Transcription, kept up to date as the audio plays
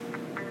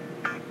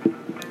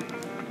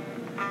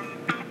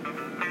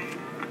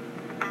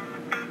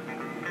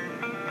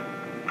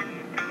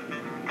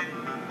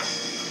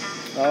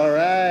All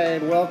right,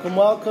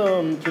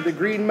 welcome to the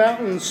Green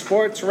Mountain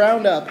Sports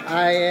Roundup.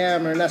 I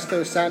am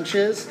Ernesto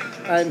Sanchez.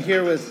 I'm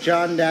here with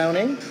John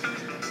Downing.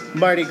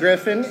 Marty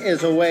Griffin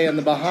is away in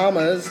the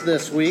Bahamas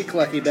this week,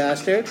 lucky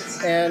bastard.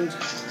 And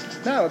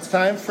now it's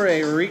time for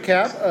a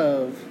recap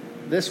of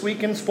this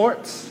week in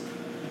sports.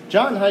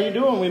 John, how you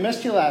doing? We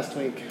missed you last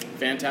week.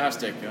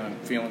 Fantastic. I'm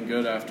feeling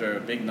good after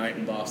a big night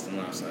in Boston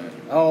last night.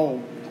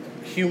 Oh,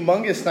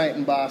 humongous night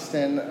in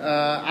Boston.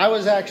 I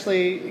was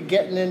actually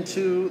getting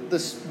into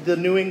the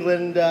New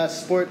England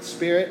sports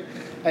spirit.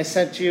 I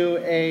sent you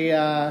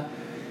a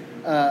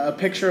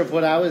picture of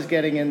what I was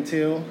getting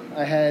into.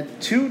 I had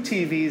two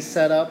TVs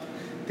set up.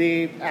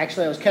 I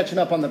was catching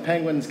up on the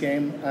Penguins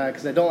game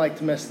because I don't like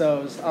to miss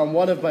those on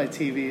one of my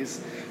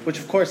TVs, which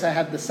of course I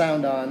had the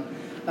sound on.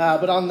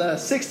 But on the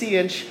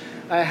 60-inch,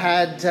 I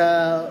had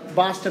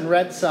Boston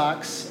Red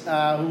Sox,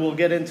 who we'll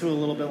get into a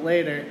little bit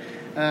later.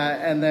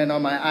 And then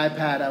on my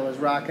iPad, I was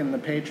rocking the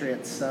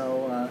Patriots.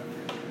 So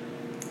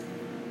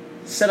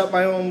set up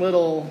my own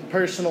little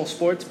personal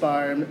sports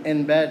bar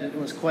in bed. It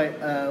was quite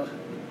the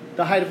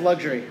height of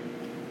luxury.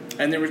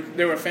 And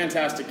there were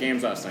fantastic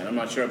games last night. I'm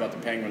not sure about the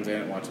Penguins. I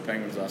didn't watch the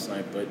Penguins last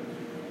night, but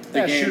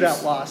the games,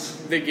 shootout loss.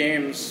 The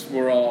games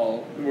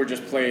were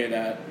just played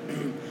at.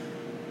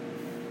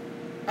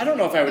 I don't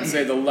know if I would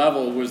say the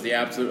level was the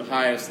absolute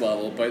highest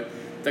level, but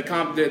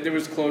there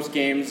was close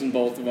games in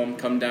both of them.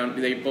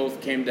 They both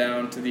came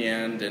down to the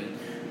end, and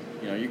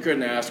you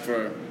couldn't ask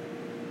for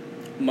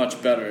much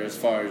better as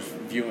far as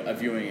a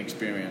viewing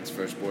experience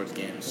for sports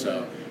games.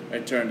 So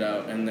it turned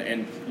out, and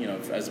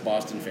as a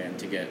Boston fan,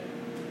 to get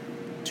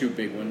two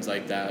big wins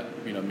like that,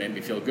 made me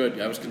feel good.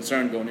 I was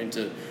concerned going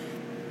into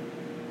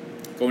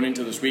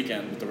this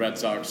weekend with the Red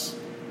Sox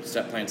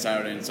playing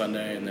Saturday and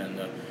Sunday, and then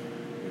the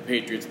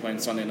Patriots playing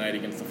Sunday night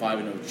against the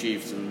 5-0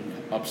 Chiefs and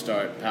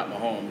upstart Pat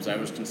Mahomes. I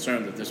was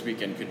concerned that this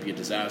weekend could be a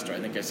disaster. I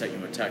think I sent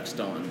you a text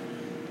on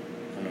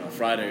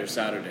Friday or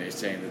Saturday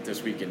saying that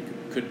this weekend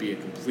could be a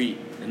complete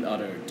and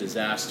utter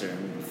disaster.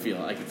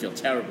 I could feel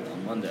terrible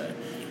on Monday,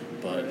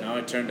 but now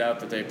it turned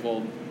out that they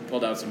pulled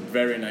out some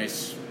very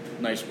nice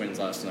wins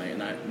last night,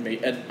 and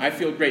I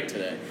feel great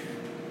today.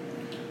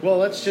 Well,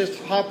 let's just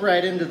hop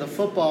right into the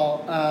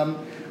football. I'm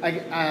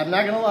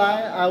not gonna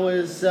lie, I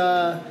was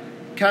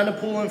kind of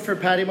pulling for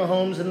Patty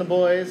Mahomes and the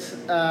boys.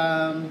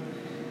 I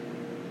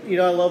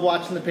love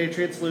watching the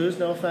Patriots lose,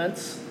 no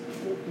offense.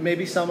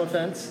 Maybe some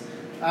offense.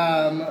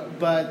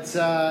 But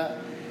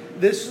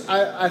this,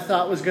 I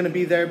thought, was going to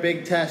be their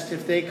big test.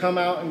 If they come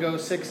out and go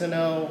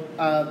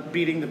 6-0,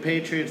 beating the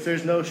Patriots,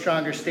 there's no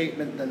stronger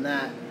statement than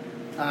that.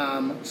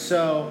 I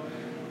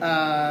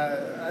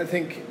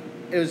think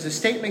it was a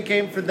statement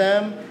game for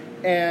them.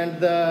 And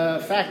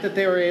the fact that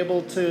they were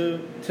able to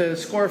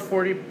score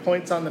 40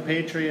 points on the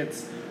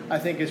Patriots, I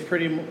think, is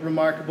pretty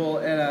remarkable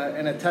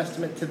and a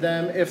testament to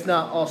them, if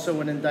not also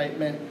an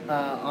indictment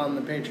on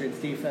the Patriots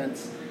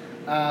defense.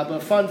 But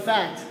fun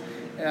fact,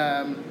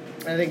 I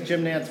think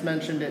Jim Nantz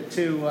mentioned it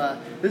too,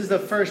 this is the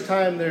first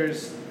time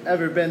there's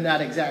ever been that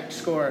exact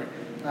score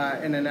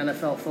in an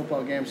NFL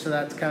football game, so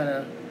that's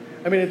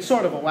it's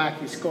sort of a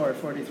wacky score,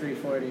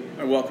 43-40.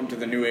 And welcome to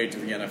the new age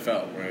of the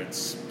NFL, where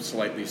it's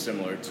slightly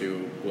similar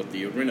to what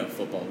the Arena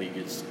Football League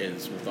is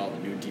with all the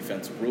new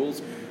defensive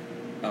rules.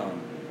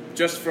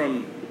 Just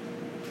from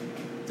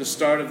the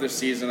start of the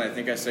season, I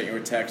think I sent you a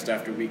text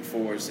after week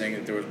 4 saying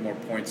that there was more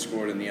points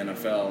scored in the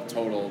NFL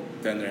total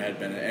than there had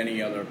been at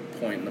any other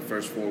point in the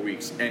first 4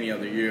 weeks, any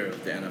other year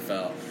of the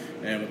NFL.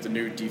 And with the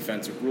new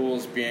defensive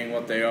rules being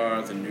what they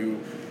are, the new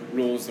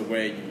rules, the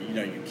way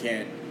you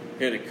can't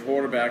hit a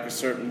quarterback a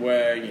certain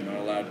way, you're not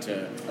allowed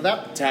to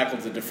tackle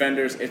the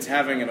defenders, it's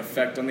having an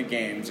effect on the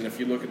games. And if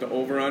you look at the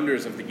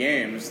over-unders of the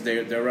games,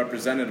 they're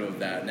representative of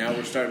that. Now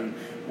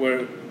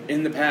we're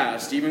in the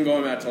past, even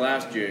going back to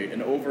last year,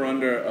 an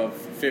over-under of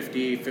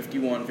 50,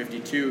 51,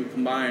 52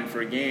 combined for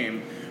a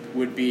game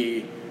would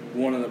be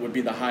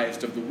the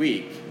highest of the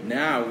week.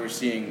 Now we're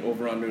seeing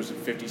over-unders of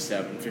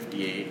 57,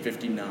 58,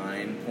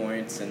 59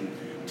 points, and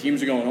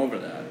teams are going over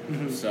that.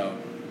 Mm-hmm. So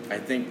I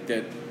think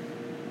that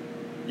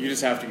you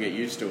just have to get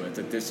used to it,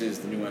 that this is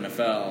the new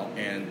NFL,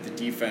 and the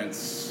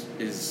defense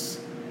just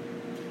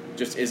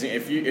isn't.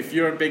 If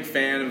you're a big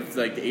fan of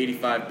like the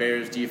 '85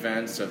 Bears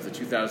defense, of the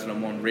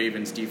 2001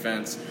 Ravens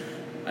defense,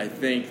 I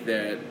think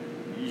that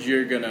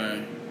you're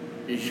gonna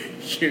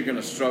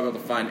struggle to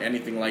find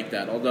anything like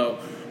that. Although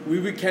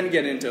we can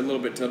get into a little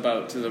bit to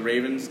the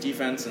Ravens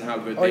defense and how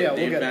good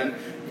they've been,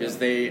 because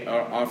they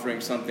are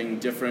offering something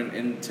different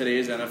in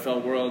today's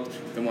NFL world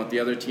than what the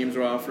other teams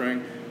are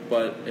offering.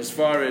 But as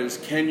far as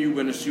can you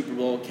win a Super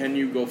Bowl, can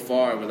you go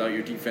far without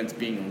your defense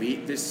being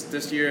elite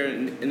this year,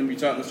 and we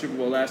saw it in the Super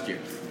Bowl last year,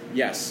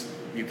 yes,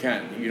 you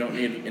can. You don't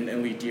need an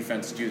elite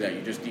defense to do that.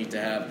 You just need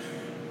to have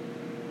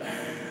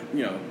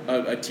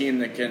a team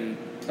that can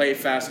play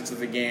facets of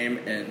the game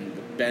and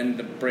bend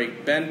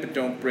but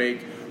don't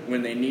break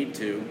when they need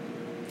to.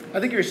 I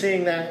think you're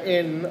seeing that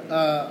in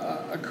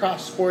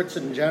across sports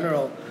in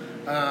general.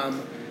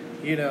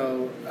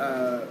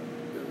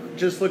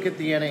 Just look at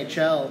the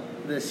NHL.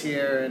 this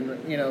year, and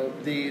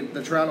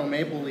the Toronto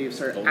Maple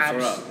Leafs are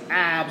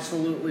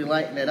absolutely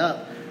lighting it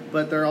up,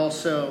 but they're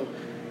also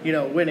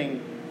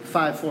winning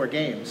 5-4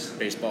 games.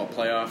 Baseball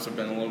playoffs have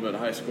been a little bit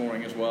high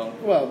scoring as well.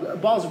 Well,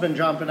 balls have been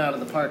jumping out of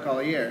the park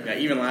all year. Yeah,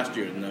 even last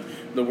year in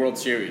the World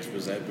Series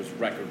was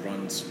record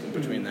runs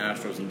between the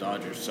Astros and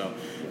Dodgers. So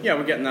yeah,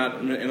 we're getting that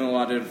in a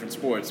lot of different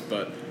sports.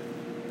 But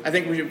I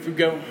think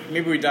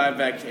maybe we dive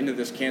back into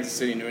this Kansas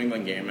City New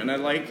England game, and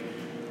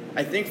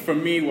I think for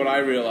me what I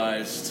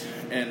realized,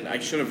 and I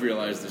should have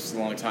realized this a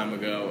long time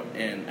ago,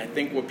 and I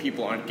think what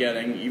people aren't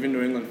getting, even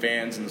New England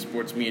fans and the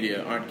sports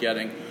media aren't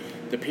getting,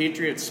 the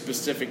Patriots'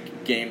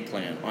 specific game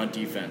plan on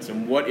defense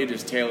and what it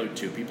is tailored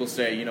to. People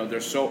say, they're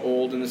so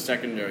old in the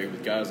secondary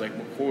with guys like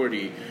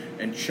McCourty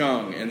and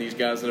Chung and these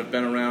guys that have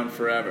been around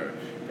forever.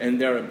 And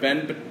they're a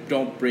bend but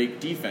don't break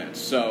defense.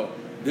 So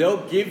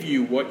they'll give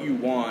you what you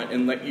want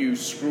and let you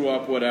screw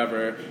up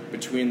whatever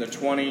between the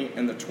 20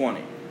 and the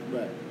 20.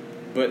 Right.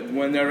 But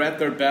when they're at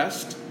their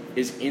best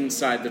is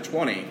inside the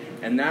 20.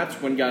 And that's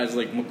when guys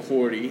like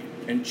McCourty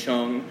and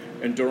Chung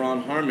and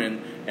Duron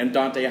Harmon and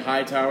Dante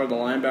Hightower, the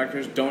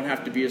linebackers, don't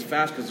have to be as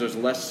fast because there's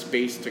less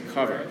space to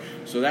cover. Right.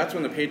 So that's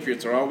when the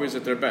Patriots are always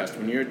at their best.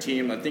 When you're a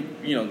team, I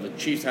think, the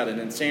Chiefs had an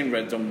insane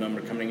red zone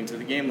number coming into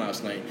the game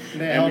last night.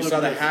 And we saw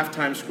the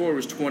halftime score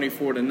was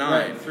 24-9.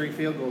 Right, 3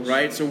 field goals.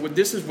 Right? So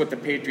this is what the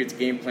Patriots'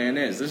 game plan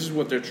is. This is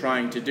what they're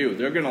trying to do.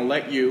 They're going to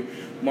let you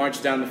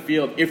march down the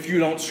field if you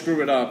don't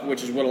screw it up,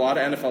 which is what a lot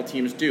of NFL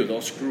teams do.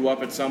 They'll screw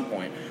up at some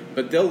point.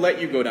 But they'll let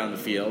you go down the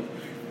field,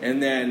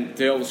 and then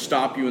they'll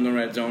stop you in the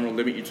red zone or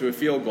limit you to a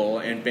field goal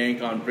and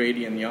bank on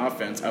Brady and the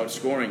offense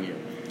outscoring you.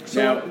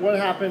 So now, what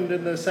happened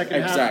in the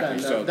second half then?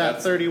 So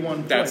that 31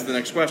 points? That's the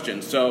next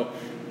question. So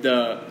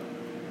there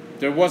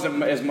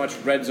wasn't as much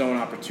red zone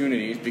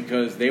opportunities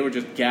because they were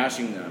just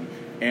gashing them.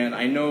 And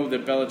I know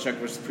that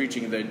Belichick was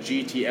preaching the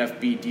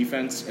GTFB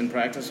defense in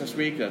practice this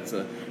week. That's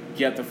the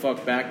get the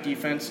fuck back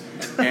defense.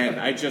 And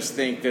I just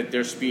think that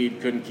their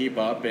speed couldn't keep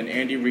up. And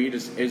Andy Reid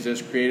is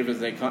as creative as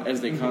they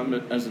come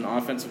as an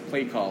offensive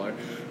play caller.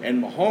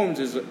 And Mahomes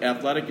is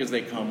athletic as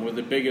they come with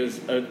a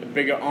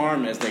bigger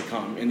arm as they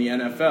come in the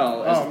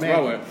NFL as a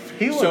thrower.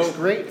 He looks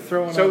great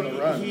throwing on the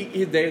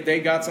run. They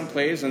got some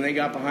plays and they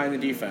got behind the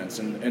defense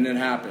and it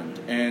happened.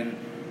 And,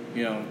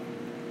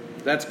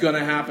 that's going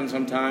to happen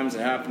sometimes.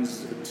 It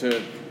happens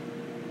to,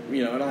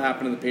 it'll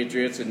happen to the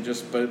Patriots,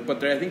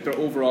 but I think their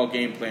overall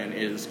game plan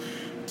is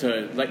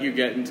to let you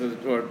get into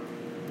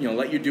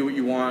let you do what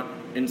you want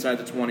inside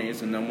the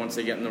 20s, and then once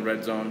they get in the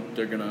red zone,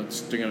 they're gonna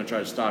try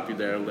to stop you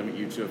there, limit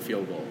you to a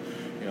field goal.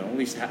 At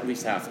least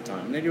half the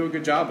time. And they do a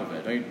good job of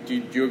it. Do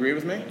you agree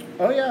with me?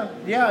 Oh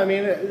yeah. I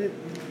mean,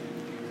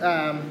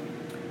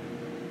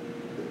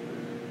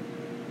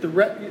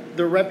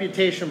 the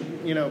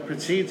reputation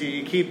precedes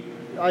you.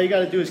 All you got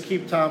to do is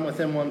keep Tom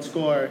within one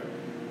score.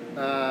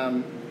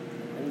 And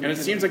it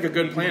seems like a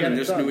good plan in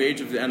this new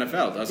age of the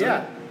NFL, doesn't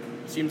it?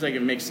 It seems like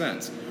it makes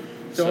sense.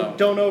 Don't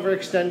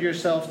overextend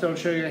yourself. Don't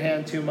show your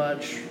hand too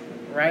much.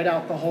 Ride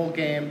out the whole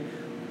game.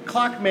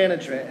 Clock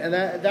management, and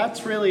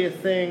that's really a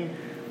thing.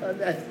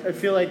 I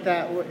feel like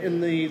that in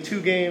the 2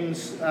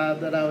 games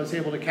that I was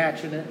able to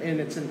catch in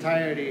its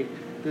entirety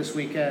this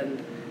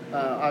weekend,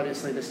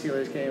 obviously the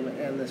Steelers game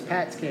and this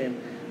Pats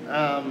game,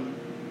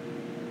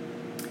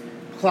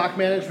 clock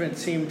management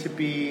seemed to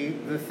be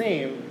the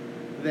theme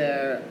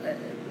there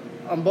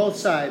on both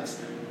sides.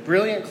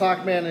 Brilliant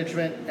clock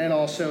management and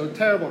also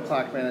terrible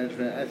clock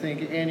management. I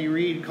think Andy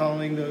Reid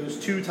calling those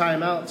 2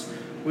 timeouts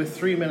with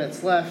 3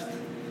 minutes left,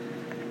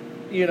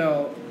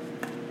 you're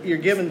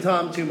giving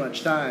Tom too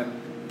much time.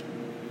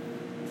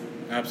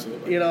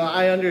 Absolutely.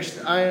 I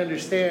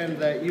understand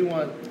that you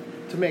want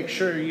to make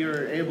sure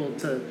you're able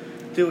to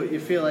do what you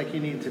feel like you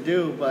need to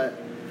do, but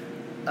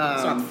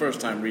it's not the first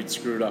time Reid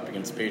screwed up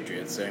against the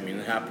Patriots. I mean,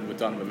 it happened with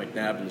Donovan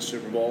McNabb in the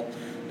Super Bowl,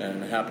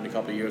 and it happened a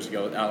couple of years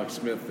ago with Alex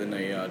Smith in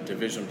a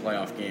divisional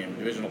playoff game.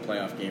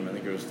 I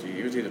think it was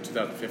either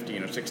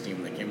 2015 or 16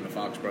 when they came into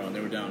Foxborough, and they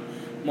were down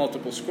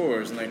multiple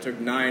scores, and they took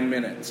 9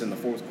 minutes in the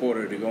fourth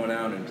quarter to go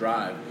down and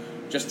drive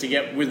just to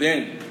get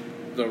within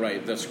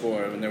the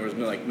score, and there was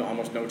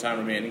almost no time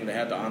remaining. They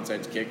had the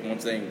onside kick, and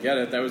once they didn't get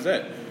it, that was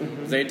it.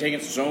 Mm-hmm. They had taken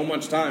so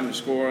much time to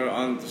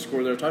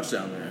score their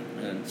touchdown there.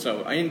 And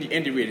so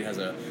Andy Reid has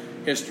a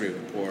history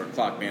with poor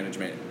clock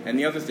management. And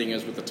the other thing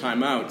is with the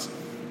timeouts,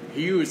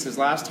 he used his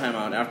last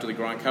timeout after the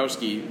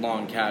Gronkowski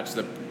long catch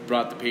that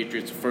brought the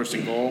Patriots a 1st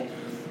and goal.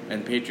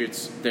 And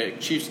the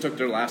Chiefs took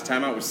their last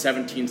timeout with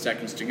 17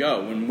 seconds to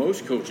go. When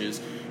most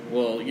coaches,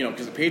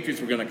 because the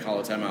Patriots were going to call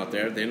a timeout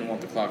there, they didn't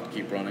want the clock to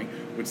keep running,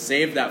 would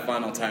save that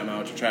final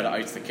timeout to try to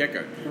ice the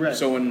kicker. Right.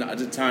 So at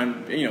the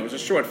time, it was a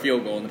short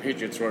field goal, and the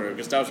Patriots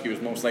Gostowski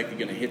was most likely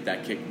going to hit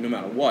that kick no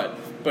matter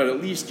what. But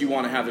at least you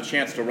want to have the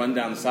chance to run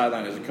down the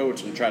sideline as a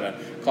coach and try to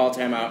call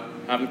timeout,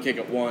 have him kick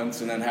it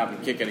once, and then have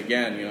him kick it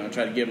again.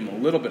 Try to give him a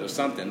little bit of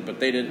something. But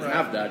they didn't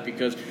have that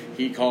because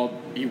he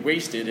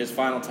wasted his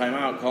final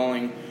timeout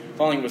calling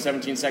with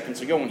 17 seconds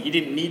to go, and he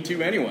didn't need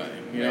to anyway.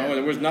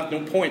 There was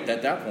no point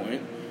at that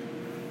point.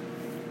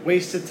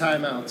 Wasted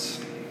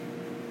timeouts.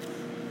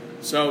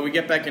 So we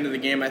get back into the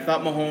game. I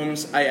thought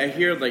Mahomes. I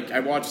hear I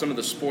watched some of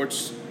the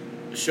sports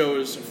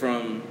shows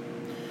from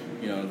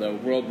the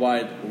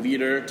worldwide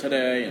leader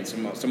today and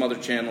some other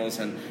channels,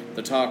 and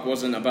the talk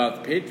wasn't about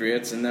the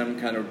Patriots and them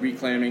kind of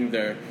reclaiming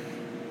their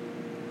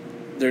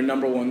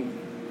number one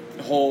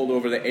hold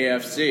over the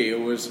AFC. It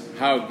was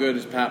how good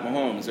is Pat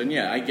Mahomes, and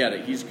yeah, I get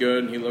it. He's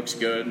good and he looks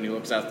good and he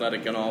looks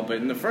athletic and all, but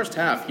in the first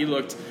half he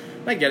looked.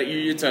 I get it.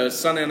 It's a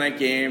Sunday night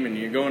game, and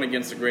you're going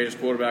against the greatest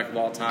quarterback of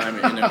all time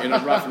in a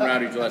rough and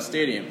rowdy Gillette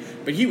Stadium.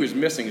 But he was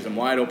missing some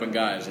wide open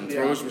guys, and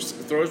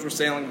throws were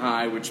sailing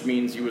high, which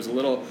means he was a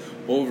little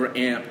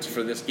overamped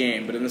for this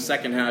game. But in the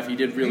second half, he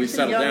did really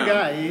settle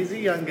down. He's a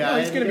young guy. No,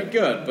 he's going to be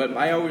good. But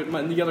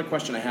the other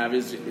question I have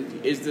is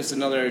this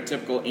another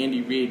typical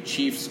Andy Reid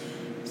Chiefs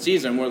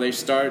season where they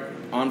start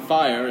on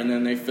fire and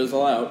then they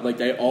fizzle out like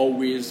they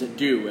always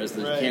do as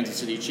the Kansas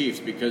City Chiefs,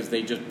 because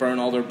they just burn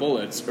all their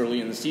bullets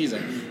early in the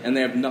season and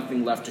they have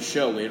nothing left to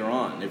show later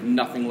on. They have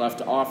nothing left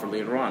to offer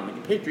later on. The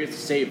Patriots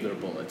save their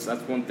bullets.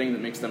 That's one thing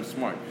that makes them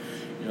smart.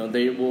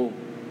 They will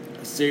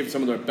save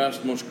some of their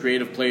best, most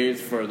creative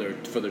plays for their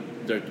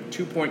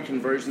 2-point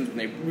conversions when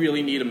they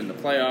really need them in the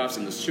playoffs,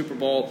 in the Super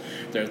Bowl,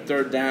 their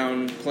third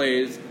down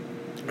plays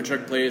or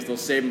trick plays. They'll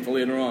save them for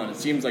later on. It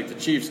seems like the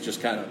Chiefs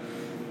just kind of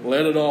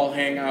let it all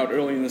hang out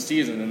early in the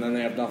season, and then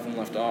they have nothing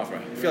left to offer.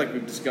 I feel like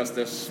we've discussed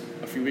this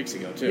a few weeks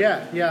ago, too.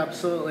 Yeah,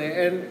 absolutely.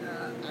 And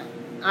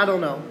I don't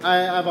know. I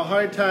have a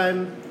hard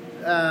time,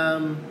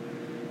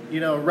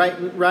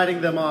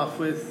 writing them off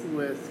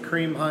with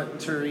Kareem Hunt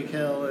and Tyreek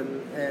Hill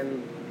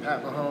and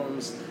Pat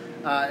Mahomes,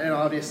 and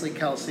obviously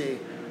Kelsey.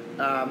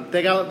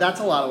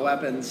 That's a lot of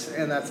weapons,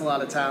 and that's a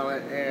lot of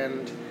talent.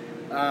 And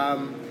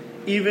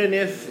even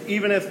if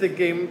the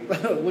game,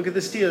 look at the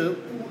Steelers.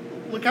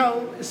 Look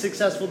how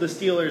successful the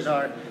Steelers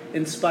are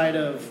in spite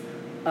of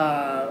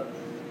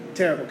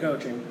terrible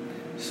coaching.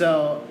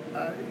 So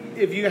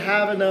if you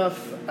have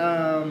enough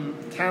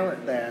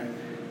talent there,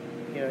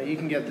 you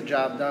can get the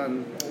job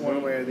done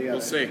one way or the other.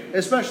 We'll see.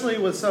 Especially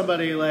with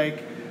somebody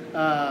like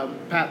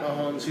Pat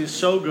Mahomes, who's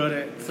so good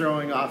at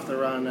throwing off the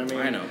run.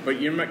 I know,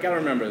 but you got to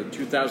remember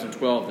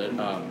 2012 that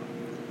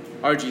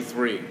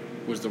RG3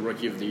 was the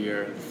Rookie of the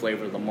Year, the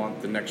Flavor of the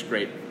Month, the next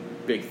great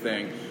big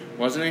thing.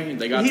 Wasn't he?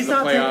 They got to the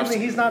playoffs.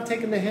 He's not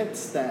taking the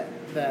hits that.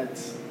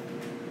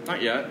 Not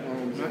yet.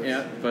 Not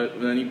yet. But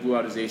then he blew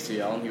out his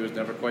ACL, and he was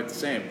never quite the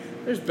same.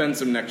 There's been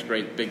some next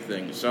great big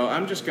things. So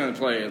I'm just going to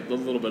play a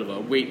little bit of a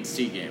wait and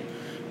see game.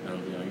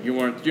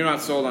 You're not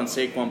sold on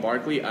Saquon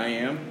Barkley. I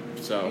am.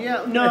 So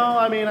yeah. No.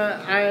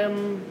 I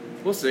am.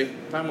 We'll see.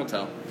 Time will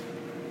tell.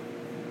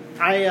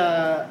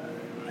 I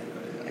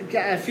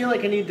feel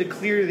like I need to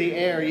clear the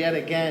air yet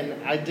again.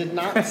 I did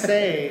not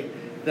say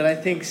that I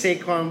think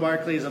Saquon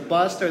Barkley is a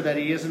bust, or that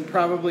he isn't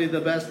probably the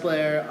best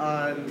player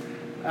on,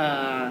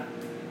 the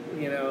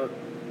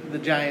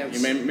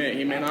Giants.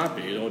 He may not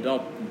be.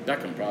 Odell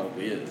Beckham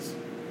probably is.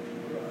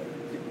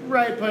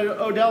 Right, but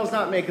Odell's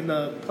not making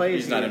the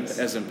plays. He's not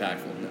as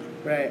impactful, no.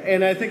 Right,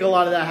 and I think a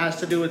lot of that has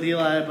to do with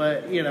Eli,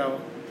 but,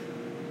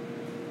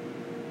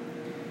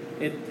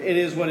 it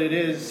is what it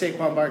is.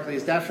 Saquon Barkley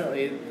is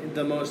definitely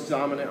the most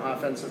dominant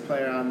offensive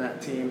player on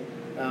that team.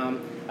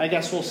 I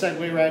guess we'll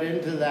segue right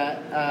into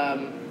that.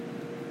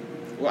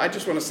 Well, I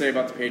just want to say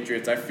about the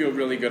Patriots, I feel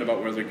really good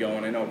about where they're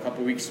going. I know a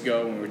couple weeks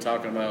ago when we were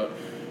talking about,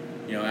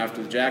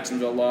 after the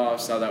Jacksonville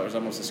loss, how that was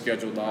almost a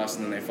scheduled loss,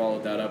 and then they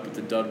followed that up with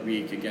the dud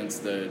week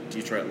against the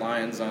Detroit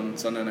Lions on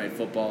Sunday Night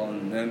Football,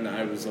 and then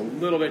I was a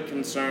little bit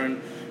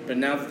concerned. But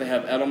now that they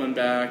have Edelman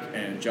back,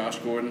 and Josh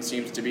Gordon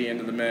seems to be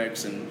into the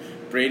mix, and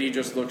Brady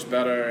just looks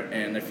better,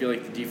 and I feel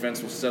like the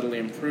defense will steadily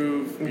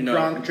improve.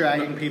 Gronk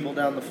dragging people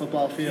down the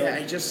football field. Yeah,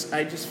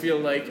 I just feel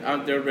like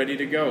they're ready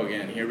to go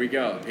again. Here we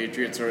go. The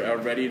Patriots are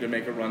ready to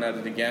make a run at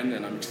it again,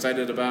 and I'm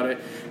excited about it.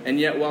 And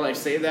yet, while I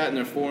say that, and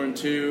they're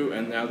 4-2,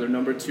 and now they're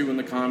number 2 in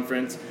the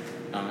conference,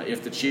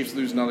 if the Chiefs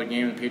lose another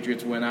game and the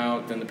Patriots win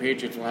out, then the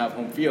Patriots will have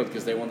home field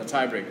because they won the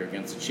tiebreaker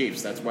against the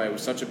Chiefs. That's why it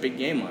was such a big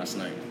game last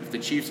night. If the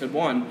Chiefs had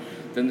won,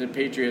 then the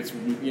Patriots,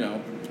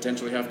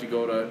 potentially have to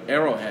go to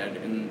Arrowhead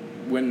and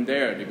win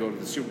there to go to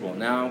the Super Bowl.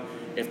 Now,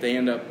 if they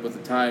end up with a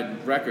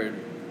tied record,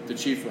 the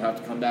Chiefs will have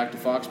to come back to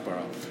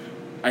Foxborough.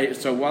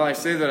 So while I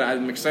say that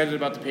I'm excited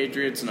about the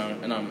Patriots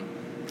and I'm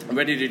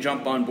ready to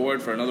jump on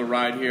board for another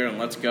ride here and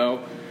let's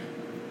go,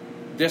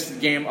 this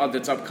game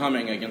that's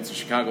upcoming against the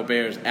Chicago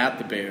Bears at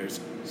the Bears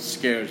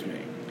scares me.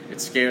 It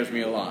scares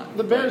me a lot.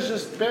 The Bears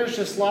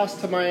just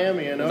lost to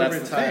Miami in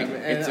overtime,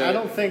 and it's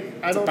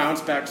a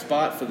bounce back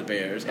spot for the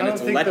Bears, and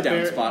it's a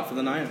letdown spot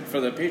for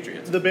the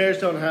Patriots. The Bears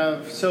don't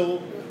have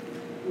so.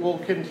 We'll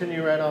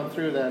continue right on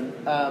through then.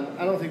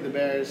 I don't think the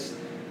Bears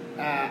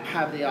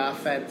have the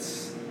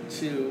offense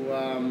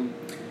to.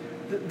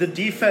 The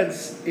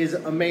defense is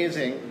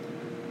amazing,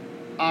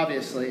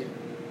 obviously.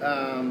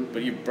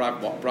 But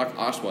Brock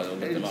Osweiler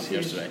lit them up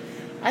yesterday.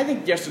 I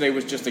think yesterday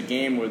was just a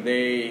game where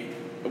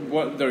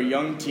their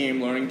young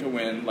team learning to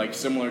win, like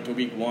similar to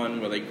Week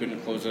 1 where they couldn't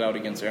close it out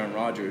against Aaron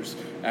Rodgers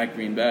at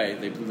Green Bay.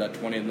 They blew that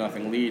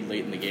 20-0 lead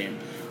late in the game.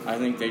 I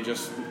think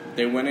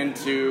they went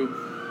into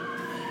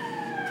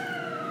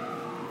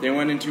They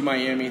went into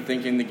Miami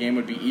thinking the game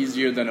would be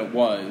easier than it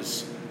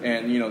was,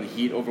 and the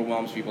heat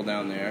overwhelms people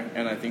down there.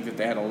 And I think that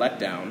they had a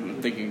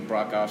letdown, thinking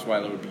Brock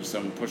Osweiler would be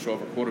some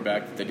pushover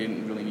quarterback that they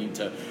didn't really need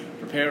to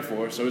prepare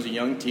for. So as a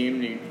young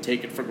team, you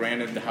take it for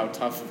granted how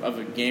tough of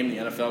a game the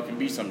NFL can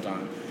be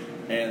sometimes,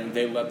 and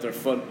they let their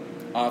foot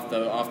off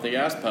the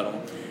gas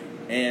pedal.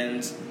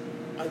 And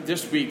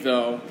this week,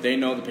 though, they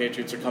know the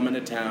Patriots are coming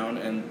to town,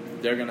 and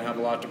they're going to have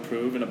a lot to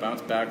prove and to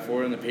bounce back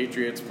for, and the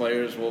Patriots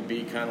players will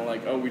be kind of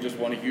like, oh, we just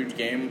won a huge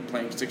game,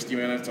 playing 60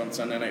 minutes on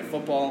Sunday Night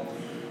Football.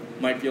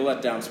 Might be a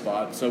letdown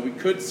spot. So we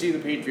could see the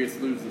Patriots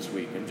lose this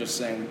week. I'm just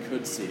saying we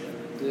could see it.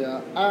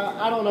 Yeah,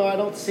 I don't know. I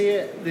don't see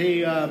it.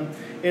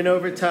 In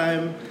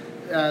overtime,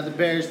 the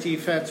Bears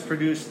defense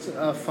produced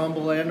a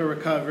fumble and a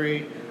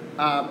recovery.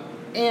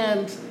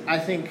 And I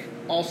think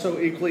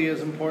also equally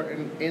as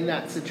important in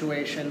that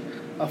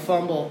situation, a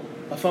fumble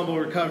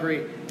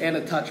recovery, and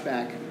a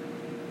touchback.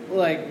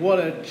 Like, what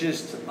a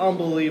just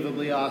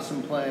unbelievably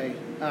awesome play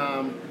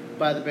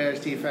by the Bears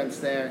defense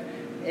there.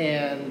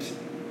 And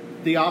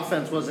the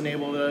offense wasn't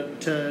able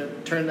to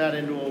turn that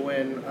into a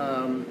win.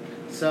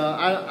 So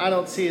I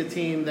don't see a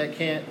team that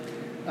can't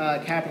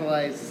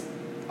capitalize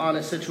on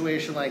a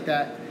situation like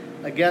that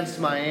against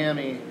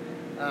Miami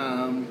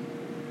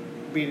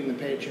beating the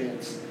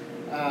Patriots.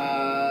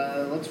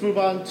 Let's move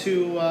on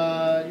to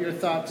your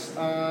thoughts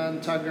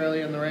on Todd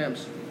Gurley and the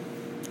Rams.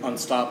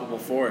 Unstoppable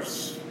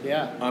force.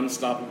 Yeah.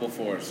 Unstoppable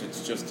force.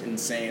 It's just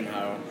insane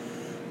how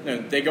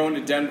they go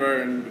into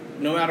Denver, and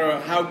no matter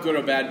how good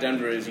or bad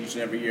Denver is each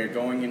and every year,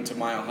 going into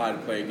Mile High to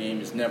play a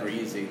game is never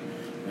easy.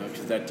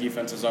 Because that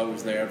defense is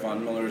always there,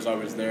 Von Miller is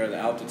always there, the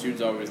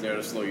altitude's always there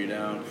to slow you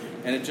down.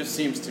 And it just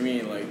seems to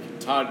me like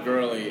Todd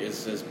Gurley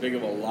is as big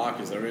of a lock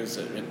as there is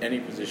at any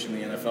position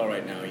in the NFL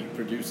right now. He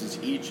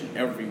produces each and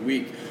every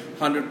week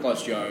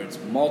 100-plus yards,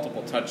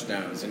 multiple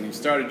touchdowns, and he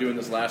started doing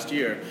this last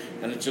year,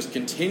 and it just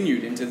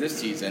continued into this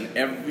season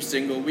every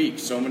single week.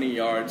 So many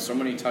yards, so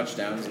many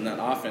touchdowns, and that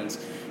offense.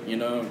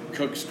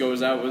 Cooks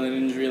goes out with an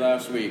injury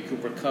last week.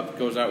 Cooper Kupp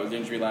goes out with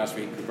injury last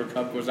week. Cooper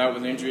Kupp goes out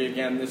with injury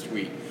again this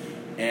week.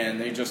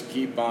 And they just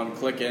keep on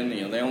clicking.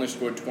 They only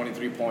scored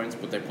 23 points,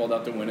 but they pulled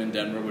out the win in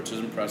Denver, which is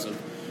impressive.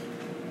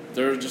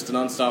 They're just an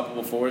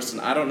unstoppable force,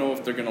 and I don't know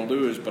if they're going to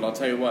lose, but I'll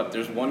tell you what,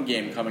 there's one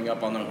game coming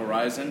up on the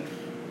horizon.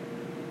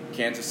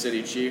 Kansas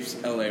City Chiefs,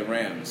 LA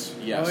Rams.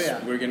 Yes, oh,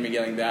 yeah. We're going to be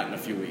getting that in a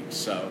few weeks,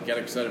 so get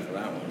excited for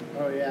that one.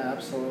 Oh, yeah,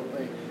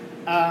 absolutely.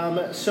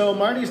 So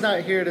Marty's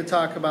not here to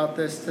talk about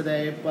this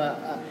today,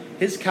 but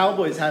his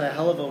Cowboys had a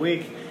hell of a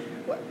week.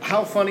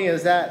 How funny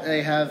is that?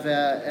 They have,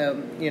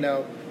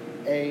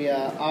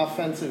 a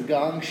offensive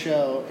gong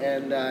show,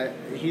 and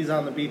he's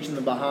on the beach in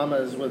the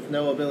Bahamas with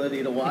no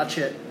ability to watch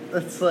it.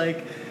 It's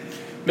like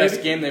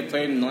best game they've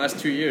played in the last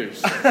 2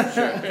 years.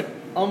 Sure.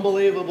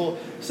 Unbelievable.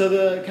 So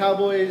the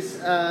Cowboys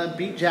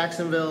beat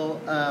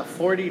Jacksonville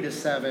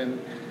 40-7.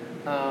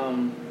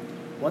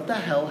 What the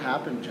hell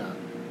happened, John?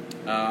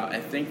 I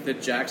think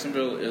that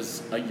Jacksonville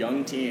is a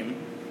young team,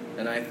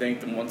 and I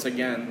think that once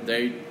again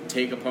they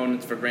take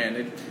opponents for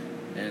granted,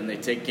 and they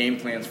take game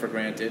plans for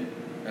granted,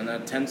 and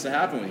that tends to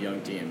happen with young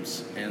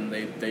teams, and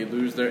they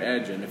lose their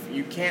edge. And if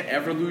you can't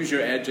ever lose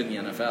your edge in the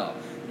NFL,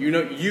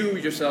 you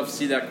yourself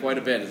see that quite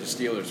a bit as a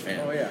Steelers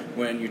fan. Oh yeah.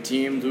 When your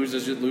team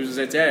loses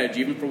its edge,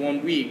 even for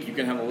 1 week, you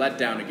can have a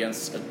letdown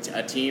against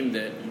a team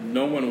that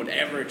no one would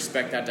ever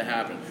expect that to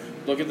happen.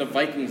 Look at the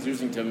Vikings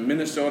losing to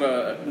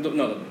Minnesota.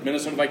 No, the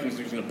Minnesota Vikings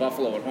losing to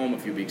Buffalo at home a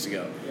few weeks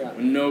ago. Yeah.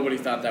 Nobody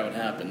thought that would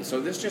happen. So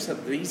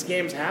these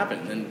games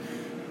happen, and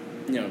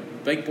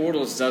Blake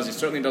Bortles he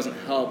certainly doesn't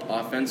help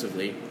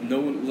offensively. No,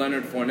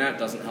 Leonard Fournette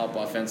doesn't help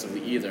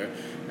offensively either.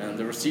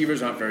 The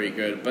receivers aren't very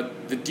good,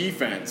 but the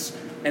defense.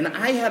 And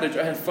I had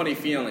a funny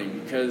feeling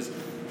because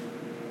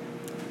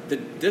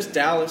this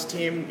Dallas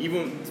team,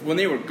 even when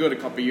they were good a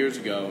couple years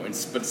ago,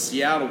 but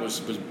Seattle was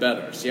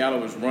better. Seattle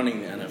was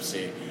running the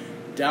NFC.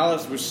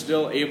 Dallas was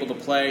still able to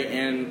play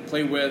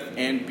with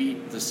and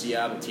beat the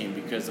Seattle team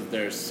because of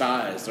their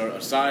size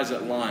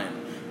at line.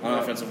 On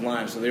offensive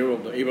line, so they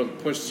were able to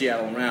push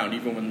Seattle around,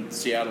 even when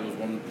Seattle was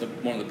one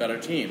of the better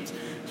teams.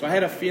 So I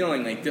had a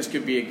feeling like this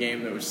could be a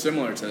game that was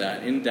similar to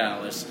that in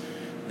Dallas.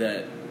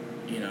 That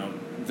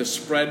the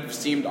spread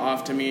seemed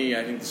off to me.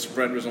 I think the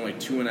spread was only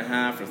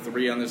 2.5 or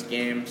 3 on this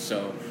game.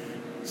 So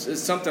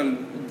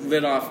something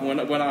went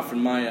off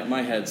in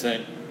my head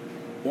saying,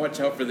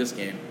 watch out for this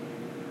game.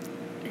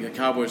 The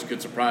Cowboys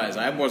could surprise.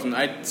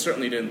 I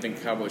certainly didn't think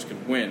the Cowboys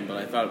could win, but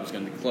I thought it was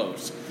going to be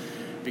close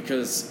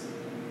because.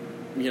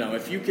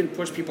 If you can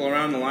push people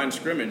around the line of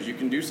scrimmage, you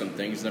can do some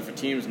things. And if a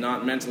team's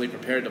not mentally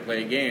prepared to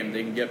play a game,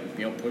 they can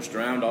get pushed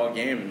around all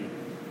game, and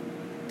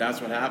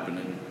that's what happened.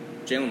 And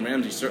Jalen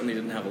Ramsey certainly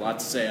didn't have a lot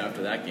to say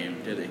after that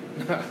game, did he?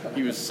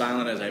 He was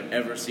silent as I've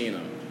ever seen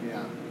him.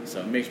 Yeah.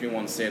 So it makes me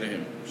want to say to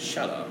him,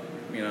 "Shut up."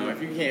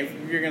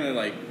 If you're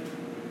gonna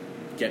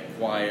get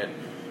quiet,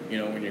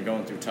 when you're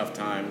going through tough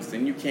times,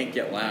 then you can't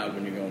get loud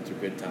when you're going through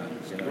good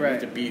times. Right. You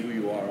have to be who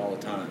you are all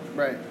the time.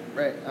 Right,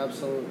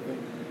 absolutely.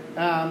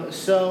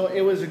 So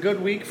it was a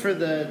good week for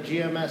the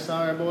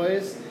GMSR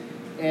boys.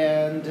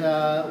 and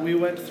we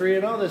went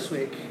 3-0 this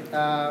week.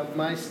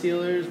 My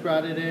Steelers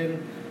brought it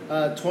in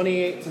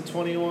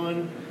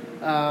 28-21.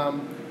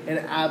 An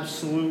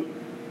absolute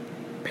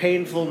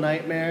painful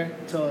nightmare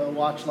to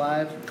watch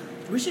live.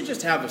 We should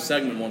just have a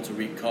segment once a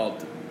week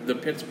called the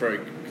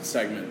Pittsburgh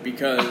segment,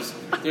 because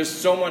there's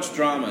so much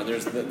drama.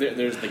 There's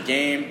the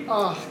game.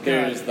 Oh, God.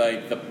 There's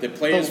like the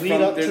plays the lead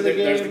from up to the game.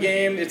 There's the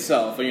game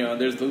itself.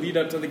 There's the lead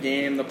up to the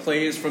game, the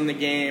plays from the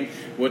game,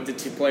 what the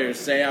two players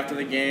say after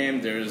the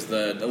game. There's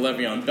the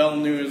Le'Veon Bell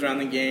news around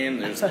the game.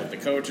 There's what the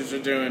coaches are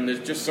doing.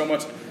 There's just so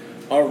much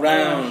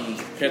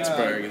around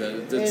Pittsburgh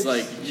that it's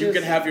like you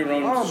could have your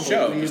own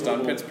show just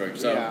on Pittsburgh.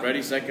 So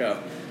ready, set, go.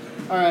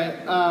 All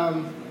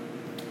right.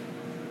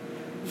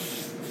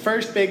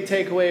 First big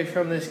takeaway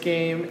from this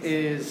game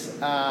is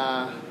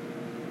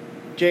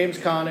James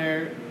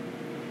Conner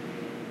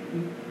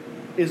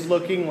is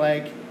looking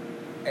like,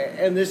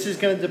 and this is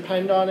going to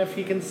depend on if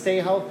he can stay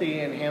healthy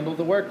and handle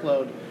the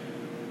workload,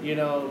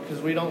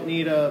 because we don't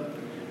need a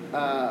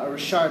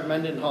Rashard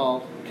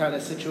Mendenhall kind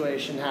of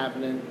situation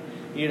happening,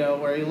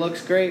 where he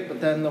looks great,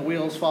 but then the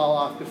wheels fall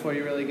off before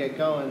you really get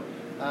going.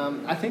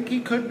 I think he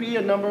could be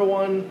a number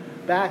one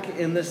back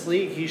in this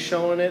league. He's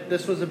showing it.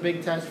 This was a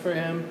big test for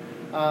him.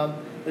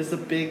 This is a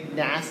big,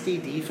 nasty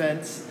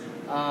defense.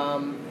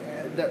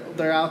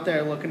 They're out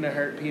there looking to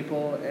hurt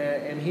people,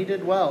 and he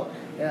did well.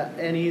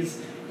 And he's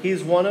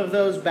one of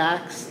those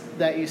backs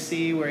that you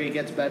see where he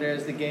gets better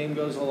as the game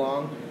goes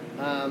along,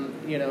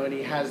 and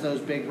he has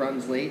those big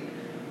runs late.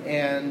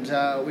 And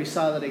we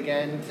saw that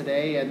again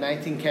today. He had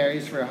 19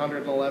 carries for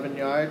 111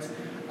 yards.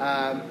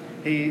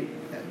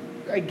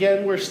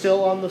 We're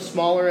still on the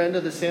smaller end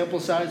of the sample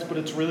size, but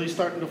it's really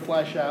starting to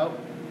flesh out.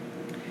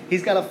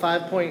 He's got a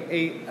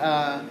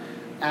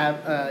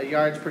 5.8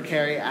 yards per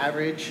carry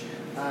average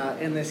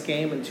in this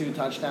game and 2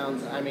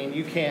 touchdowns. I mean,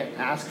 you can't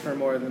ask for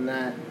more than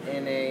that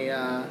in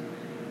a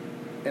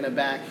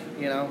back,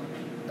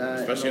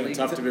 especially in a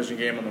tough division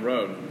game on the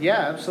road.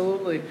 Yeah,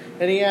 absolutely.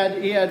 And he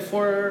had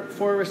four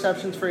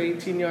receptions for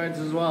 18 yards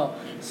as well.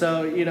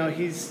 So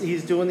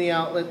he's doing the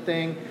outlet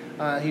thing.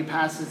 He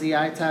passes the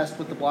eye test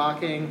with the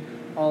blocking,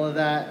 all of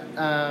that.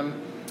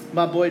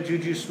 My boy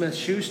Juju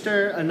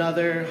Smith-Schuster,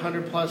 another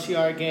 100-plus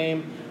yard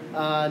game.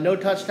 No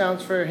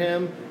touchdowns for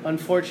him,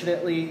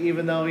 unfortunately,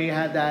 even though he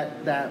had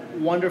that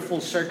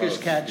wonderful circus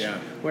catch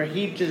where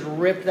he just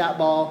ripped that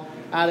ball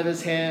out of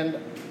his hand,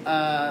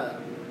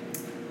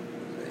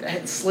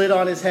 slid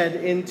on his head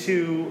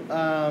into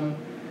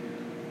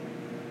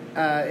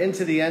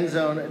the end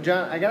zone.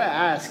 John, I gotta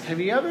ask, have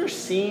you ever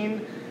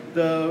seen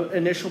the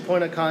initial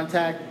point of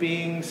contact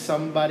being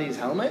somebody's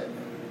helmet?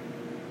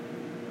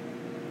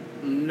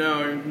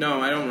 No,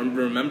 I don't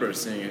remember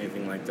seeing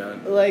anything like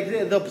that.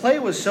 Like, the play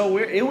was so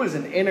weird. It was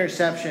an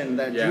interception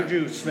that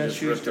Juju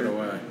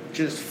Smith-Schuster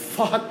just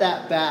fought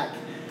that back.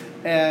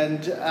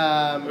 And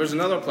there was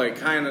another play,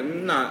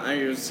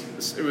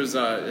 it was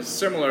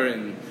similar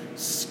in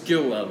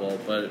skill level,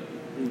 but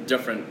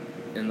different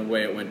in the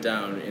way it went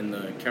down in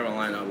the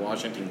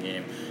Carolina-Washington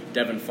game.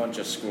 Devin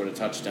Funchess scored a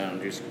touchdown,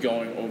 just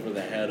going over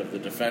the head of the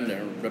defender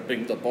and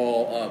ripping the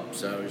ball up.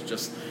 So it was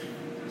just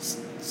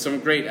some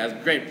great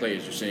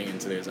plays you're seeing in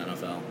today's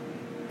NFL.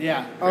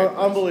 Yeah,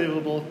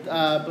 unbelievable.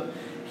 But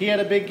he had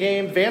a big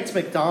game. Vance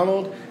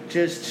McDonald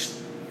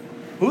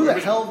who the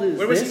hell is this?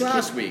 Where was he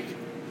last week?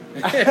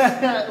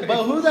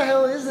 But who the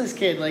hell is this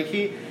kid? Like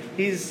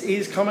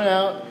he's coming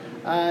out.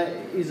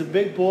 He's a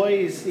big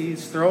boy.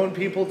 He's throwing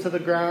people to the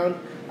ground.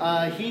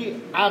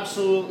 He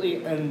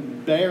absolutely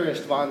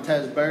embarrassed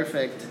Vontaze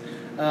Burfict.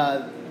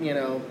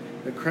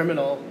 The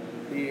criminal,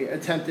 the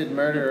attempted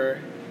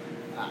murderer.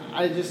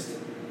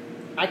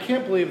 I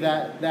can't believe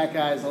that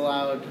guy's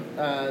allowed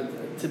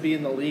to be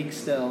in the league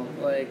still.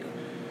 Like,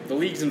 the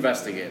league's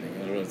investigating,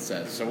 is what it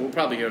says. So we'll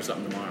probably hear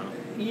something tomorrow.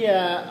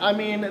 Yeah, I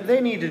mean,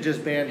 they need to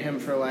just ban him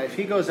for life.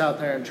 He goes out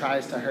there and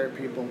tries to hurt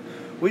people.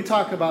 We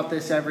talk about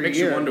this every year. Makes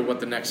you wonder what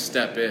the next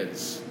step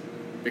is,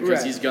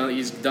 because he's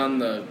done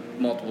the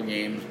multiple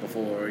games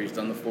before. He's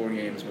done the 4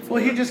 games before.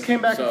 Well, he just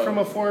came back from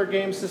a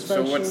 4-game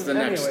suspension. So what's the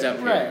next step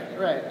here?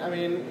 Right. I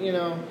mean,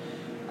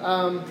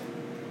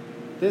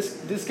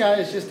 This guy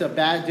is just a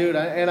bad dude,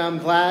 and I'm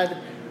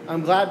glad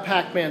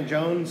Pac-Man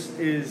Jones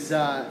is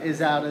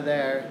out of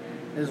there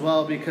as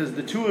well, because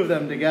the two of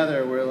them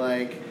together were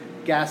like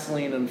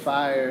gasoline and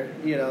fire.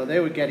 They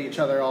would get each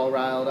other all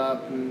riled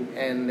up,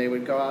 and they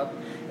would go out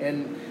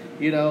and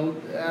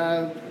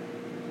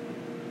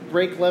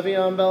break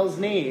Le'Veon Bell's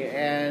knee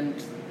and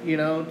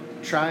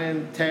try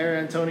and tear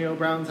Antonio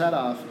Brown's head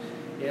off.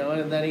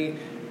 And then he.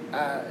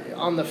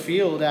 On the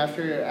field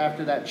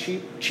after that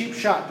cheap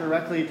shot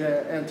directly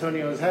to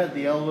Antonio's head,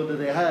 the elbow to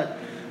the head,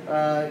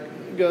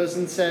 goes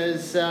and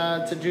says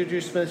to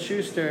Juju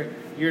Smith-Schuster,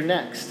 "You're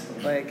next."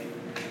 Like,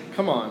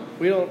 come on,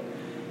 we don't.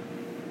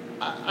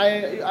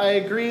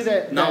 I agree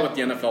that not what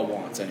the NFL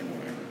wants anymore.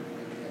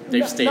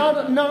 They've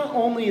stated not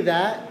only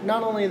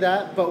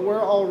that, but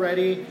we're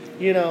already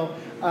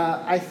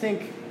I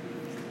think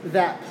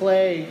that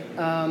play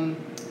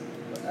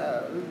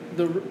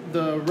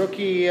the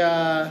rookie.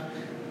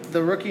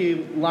 the rookie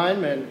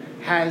lineman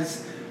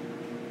has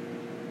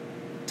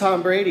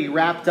Tom Brady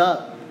wrapped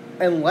up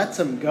and lets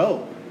him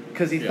go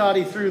because he thought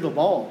he threw the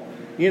ball.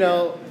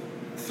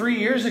 3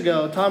 years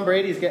ago, Tom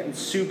Brady's getting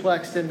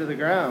suplexed into the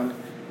ground.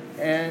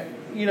 And,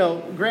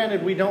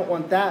 granted, we don't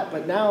want that,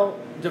 but now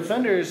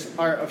defenders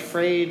are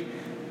afraid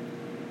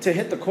to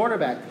hit the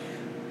quarterback.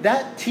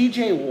 That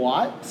T.J.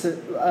 Watt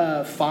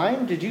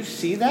fine, did you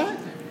see that?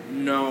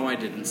 No, I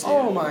didn't see it.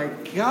 Oh, my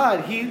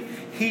God.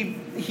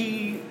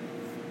 He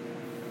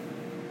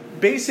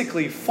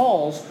basically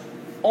falls,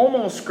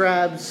 almost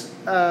grabs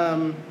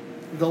the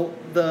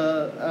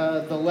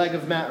leg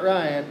of Matt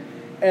Ryan,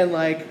 and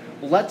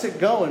lets it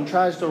go and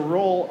tries to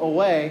roll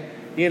away.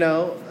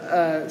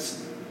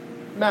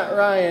 Matt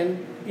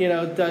Ryan,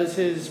 does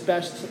his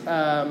best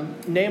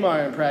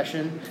Neymar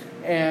impression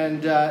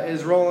and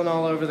is rolling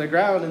all over the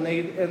ground, and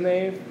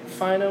they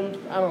fine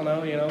him. I don't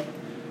know,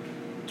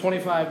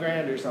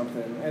 $25,000 or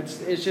something.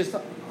 It's just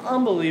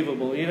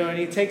unbelievable, and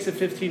he takes a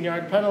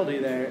 15-yard penalty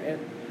there.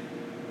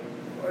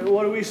 And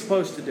what are we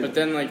supposed to do? But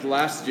then,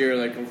 last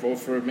year,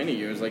 for many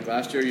years,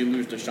 last year you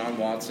lose Deshaun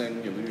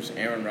Watson, you lose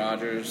Aaron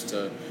Rodgers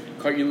to.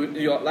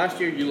 Last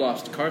year you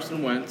lost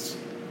Carson Wentz,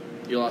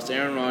 you lost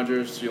Aaron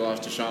Rodgers, you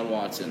lost Deshaun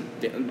Watson.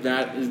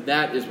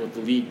 That is what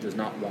the league does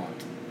not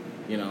want.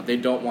 They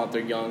don't want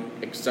their young,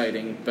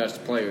 exciting,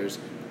 best players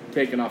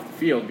taken off the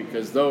field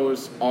because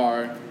those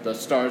are the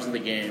stars of the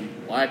game.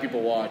 Why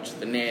people watch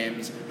the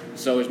names.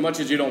 So as much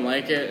as you don't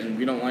like it and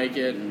we don't like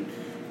it, and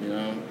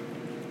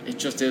it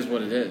just is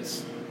what it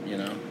is.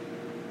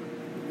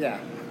 Yeah,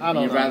 I don't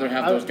know. You'd rather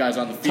have those guys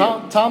on the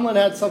field. Tomlin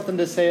had something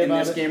to say about it.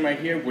 In this game right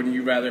here, wouldn't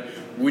you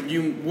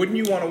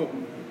want to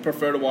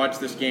prefer to watch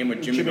this game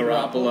with Jimmy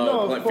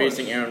Garoppolo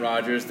facing Aaron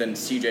Rodgers than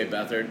C.J.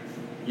 Beathard?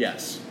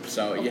 Yes.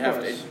 So you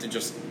have to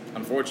just,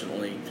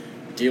 unfortunately,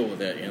 deal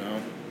with it,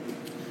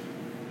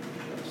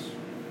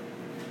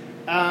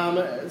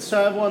 So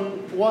I have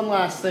one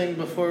last thing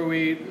before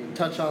we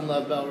touch on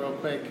Lev Bell real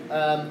quick.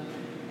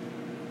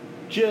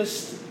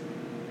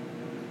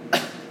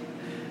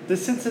 The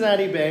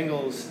Cincinnati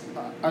Bengals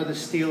are the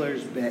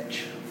Steelers'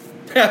 bitch.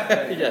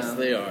 Yes,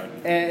 they are.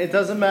 And it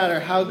doesn't matter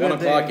how good 1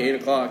 o'clock, 8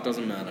 o'clock,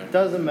 doesn't matter.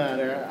 Doesn't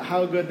matter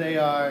how good they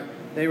are.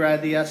 They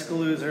ride the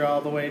Escalooser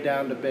all the way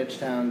down to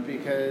Bitchtown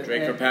because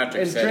Drake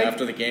Kirkpatrick said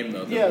after the game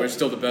though that we're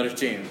still the better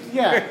team.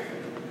 Yeah,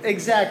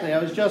 exactly. I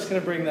was just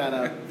gonna bring that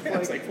up.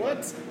 It's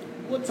what?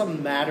 What's the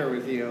matter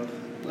with you?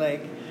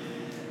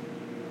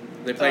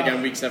 They play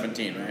again week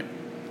 17, right?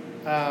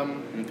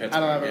 In Pittsburgh. I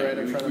don't have it right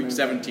in front of me. Week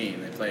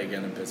 17, they play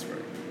again in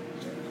Pittsburgh.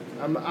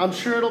 I'm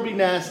sure it'll be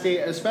nasty,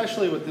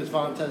 especially with this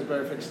Vontaze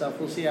Burfict stuff.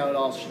 We'll see how it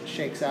all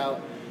shakes out.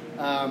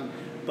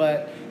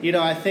 But,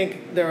 I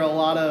think there are a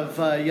lot of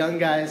young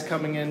guys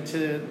coming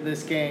into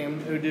this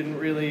game who didn't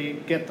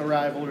really get the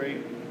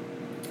rivalry.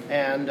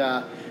 And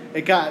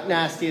it got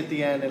nasty at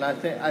the end, and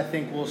I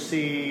think we'll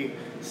see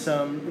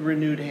some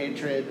renewed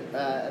hatred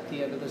at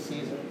the end of the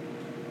season.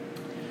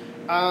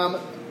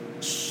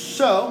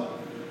 So...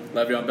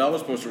 Le'Veon Bell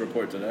was supposed to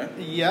report today.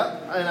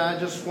 Yep, and I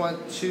just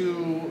want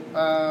to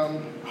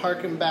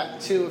harken back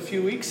to a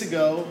few weeks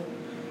ago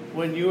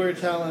when you were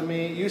telling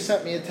me, you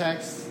sent me a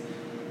text,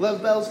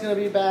 Lev Bell's going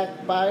to be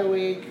back bye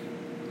week.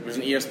 It was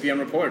an ESPN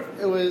report.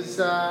 It was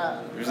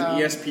an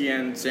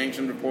ESPN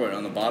sanctioned report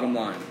on the bottom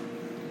line.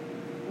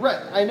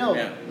 Right, I know.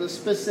 Yeah. The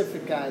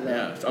specific guy though.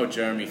 Yeah. Oh,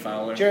 Jeremy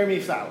Fowler. Jeremy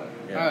Fowler.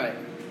 Yeah. All right.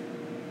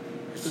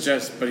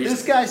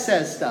 This guy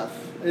says stuff.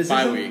 This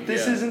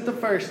isn't the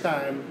first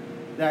time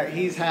that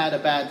he's had a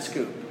bad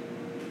scoop,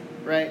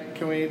 right?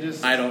 Can we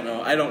just... I don't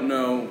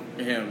know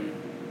him.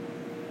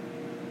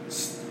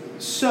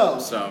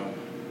 So,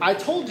 I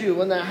told you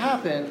when that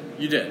happened...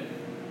 You did.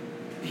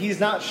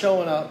 He's not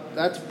showing up.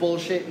 That's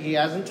bullshit. He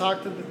hasn't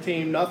talked to the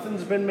team.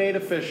 Nothing's been made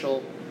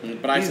official.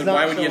 But I said,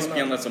 why would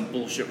ESPN let some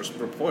bullshit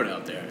report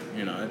out there?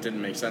 It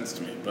didn't make sense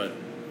to me. But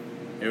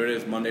here it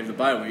is, Monday of the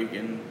bye week,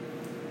 and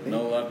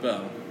no Lev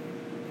Bell.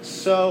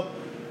 So...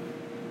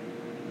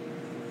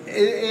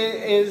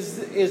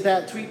 Is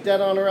that tweet dead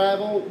on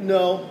arrival?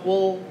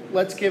 No.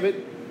 Let's give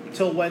it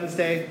till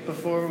Wednesday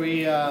before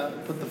we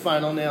put the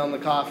final nail in the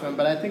coffin.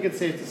 But I think it's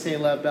safe to say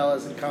Lev Bell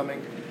isn't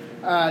coming.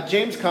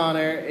 James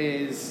Conner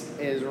is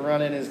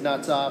running his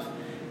nuts off,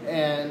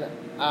 and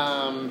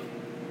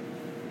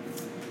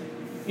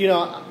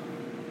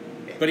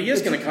But he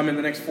is going to come in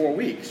the next 4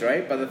 weeks,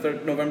 right? By the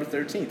November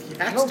 13th, he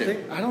has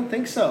to. I don't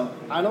think so.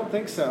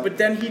 But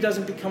then he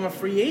doesn't become a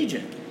free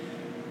agent.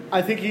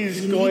 I think he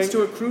needs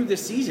to accrue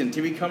this season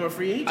to become a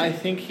free agent. I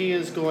think he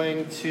is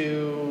going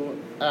to.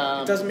 It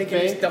doesn't make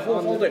any. The whole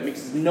holdup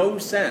makes no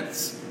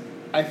sense.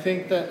 I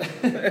think that.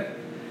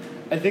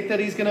 I think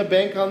that he's going to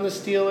bank on the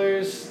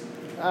Steelers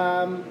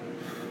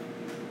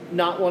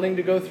not wanting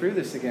to go through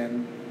this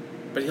again.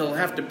 But he'll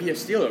have to be a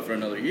Steeler for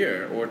another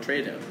year or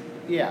trade him.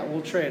 Yeah,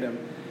 we'll trade him.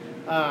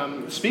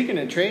 Speaking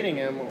of trading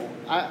him,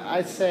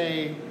 I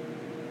say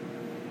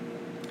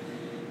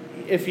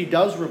if he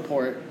does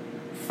report,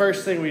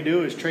 first thing we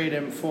do is trade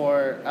him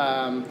for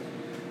a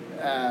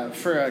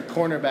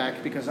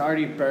cornerback because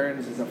Artie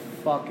Burns is a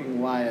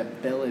fucking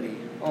liability.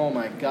 Oh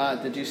my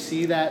God! Did you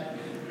see that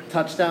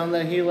touchdown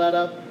that he let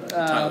up?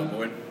 Tyler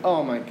Boyd.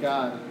 Oh my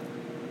God!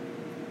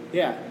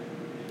 Yeah,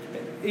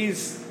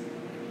 he's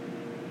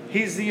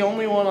the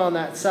only one on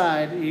that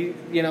side.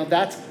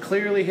 That's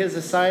clearly his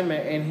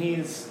assignment, and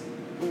he's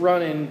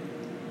running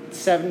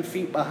 7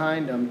 feet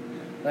behind him.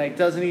 Like,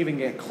 doesn't even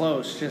get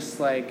close. Just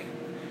like,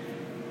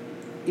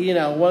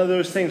 one of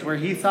those things where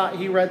he thought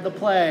he read the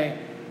play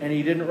and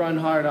he didn't run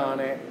hard on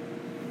it.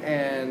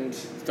 And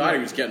thought he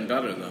was getting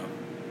better though.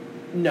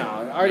 No,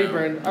 Artie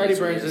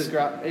Burns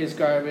is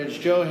garbage.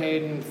 Joe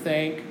Hayden,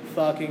 thank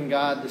fucking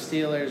God, the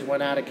Steelers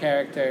went out of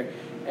character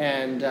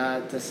and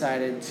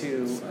decided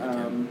to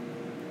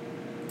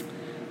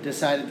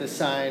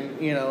sign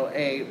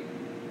a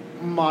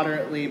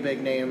moderately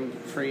big name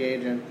free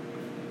agent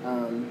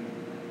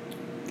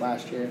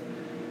last year.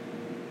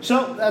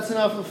 So that's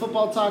enough of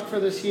football talk for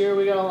this year.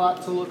 We got a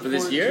lot to look forward to.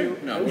 For this year?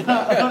 No.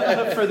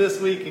 For this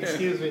week,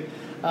 excuse me.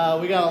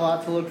 We got a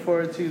lot to look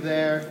forward to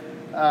there.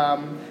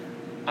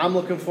 I'm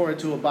looking forward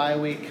to a bye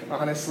week,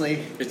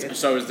 honestly.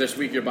 So is this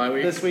week your bye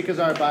week? This week is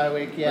our bye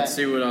week, yeah. Let's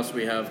see what else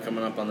we have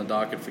coming up on the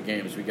docket for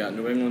games. We got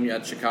New England, we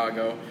got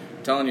Chicago.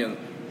 I'm telling you,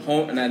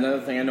 and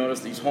another thing I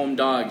noticed, these home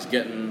dogs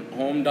getting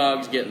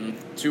 2.5,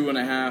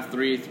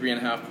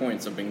 3.5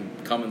 points have been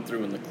coming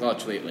through in the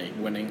clutch lately,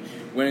 winning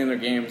their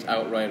games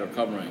outright or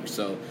covering.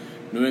 So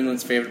New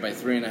England's favored by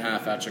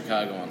 3.5 at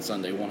Chicago on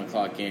Sunday,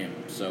 1:00 game.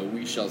 So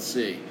we shall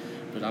see.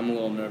 But I'm a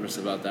little nervous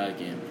about that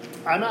game.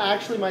 I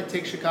actually might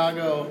take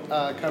Chicago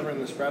covering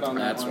the spread on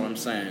that That's what I'm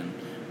saying.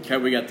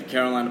 We got the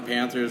Carolina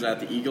Panthers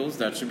at the Eagles.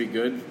 That should be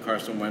good.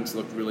 Carson Wentz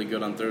looked really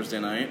good on Thursday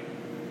night.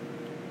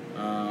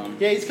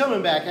 Yeah, he's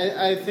coming back.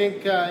 I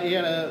think he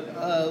had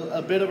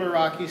a bit of a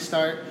rocky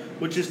start,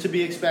 which is to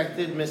be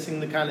expected, missing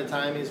the kind of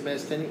time he's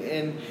missed.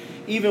 And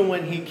even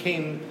when he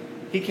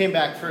came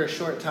back for a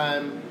short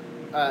time,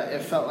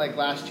 it felt like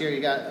last year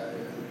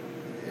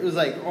it was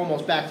like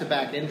almost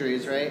back-to-back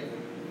injuries, right?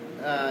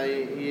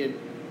 He had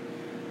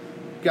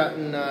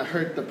gotten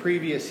hurt the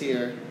previous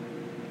year.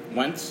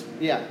 Wentz?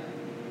 Yeah.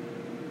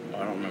 Oh,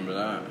 I don't remember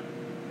that.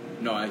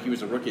 No, he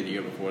was a rookie the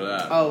year before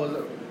that. Oh, was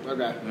it?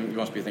 Okay. You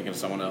must be thinking of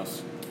someone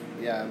else.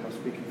 Yeah, I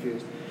must be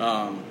confused.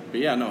 But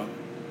yeah, no.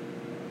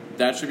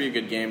 That should be a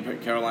good game.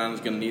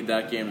 Carolina's going to need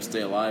that game to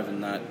stay alive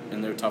in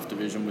their tough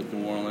division with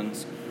New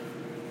Orleans.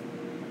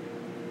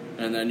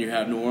 And then you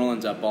have New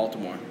Orleans at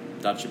Baltimore.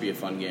 That should be a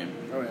fun game.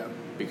 Oh, yeah.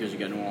 Because you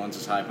got New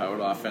Orleans' high-powered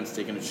offense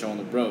taking a show on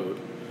the road.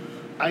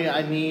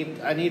 I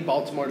need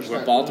Baltimore to start.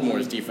 Where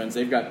Baltimore's defense,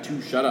 they've got 2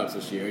 shutouts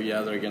this year.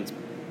 Yeah, they're against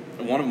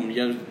one of them.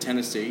 Yeah,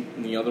 Tennessee,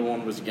 and the other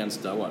one was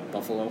against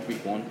Buffalo,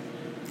 week 1.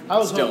 I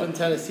was hoping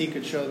Tennessee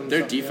could show them.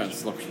 Their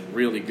defense looks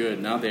really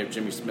good. Now they have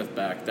Jimmy Smith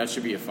back. That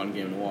should be a fun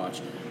game to watch.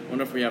 I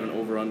wonder if we have an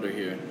over/under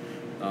here.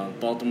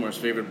 Baltimore's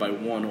favored by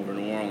 1 over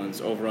New Orleans.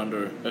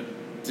 Over/under.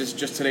 This is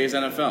just today's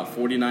NFL.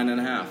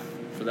 49.5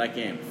 for that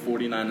game.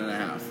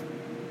 49.5.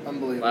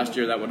 Unbelievable. Last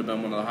year that would have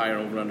been one of the higher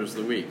over/unders of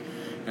the week.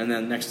 And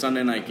then next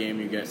Sunday night game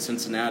you get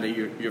Cincinnati,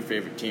 your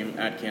favorite team,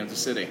 at Kansas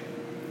City.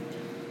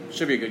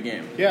 Should be a good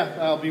game. Yeah,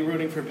 I'll be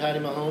rooting for Patty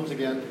Mahomes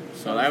again.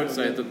 So I would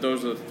say that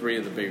those are 3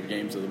 of the bigger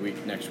games of the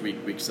week next week,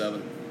 week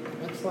 7.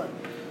 Excellent.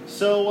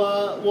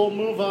 So we'll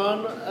move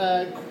on.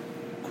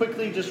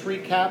 Quickly just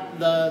recap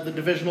the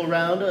divisional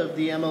round of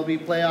the MLB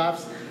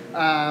playoffs.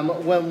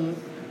 When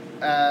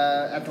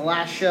at the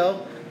last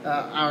show,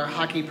 our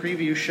hockey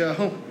preview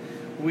show,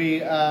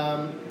 we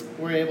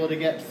were able to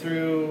get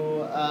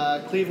through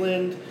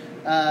Cleveland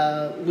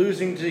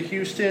losing to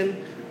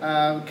Houston.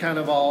 Kind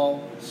of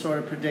all sort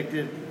of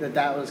predicted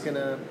that was going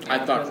to happen.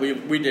 I thought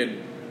we did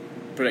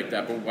predict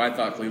that, but I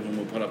thought Cleveland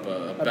would put up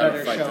a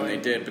better fight than they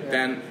did. But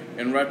then,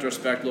 in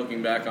retrospect,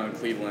 looking back on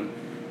Cleveland,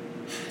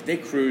 they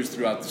cruised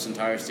throughout this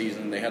entire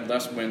season. They had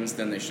less wins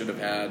than they should have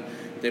had.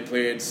 They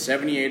played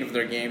 78 of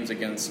their games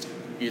against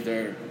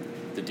either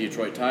the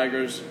Detroit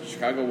Tigers,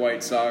 Chicago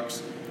White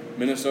Sox,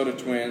 Minnesota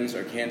Twins,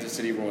 or Kansas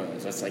City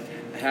Royals. That's like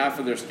half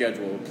of their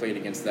schedule played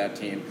against that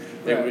team.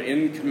 They were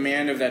in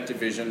command of that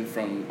division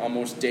from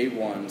almost day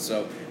one.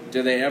 So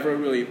did they ever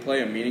really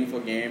play a meaningful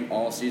game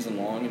all season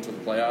long until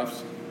the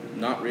playoffs?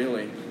 Not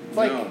really.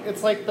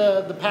 It's like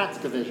the Pats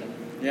division.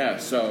 Yeah,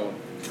 so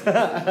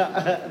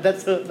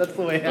that's the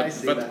way I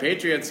see it. But the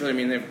Patriots, I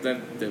mean,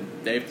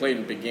 they've played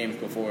in big games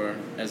before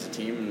as a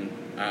team,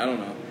 and I don't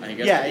know. I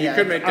guess you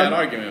could make that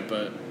argument,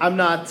 but I'm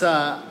not.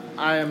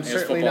 I am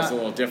certainly not. Football's a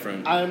little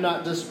different. I'm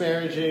not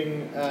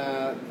disparaging.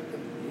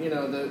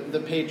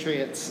 The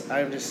Patriots.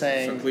 I'm just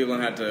saying. So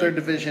Cleveland had to. Their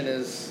division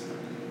is.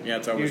 Yeah,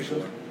 it's always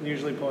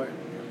usually poor.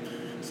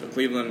 So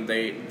Cleveland,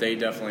 they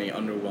definitely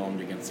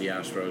underwhelmed against the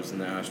Astros,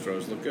 and the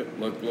Astros look good.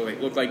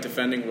 Look like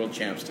defending world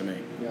champs to me.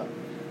 Yeah.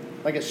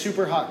 Like a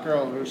super hot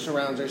girl who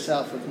surrounds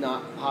herself with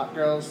not hot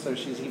girls, so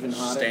she's even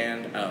hotter.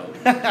 Stand out.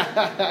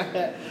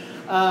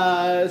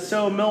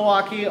 So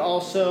Milwaukee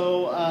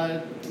also,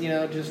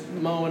 just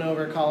mowing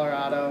over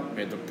Colorado. I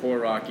mean, the poor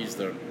Rockies,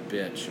 they're a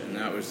bitch, and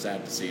that was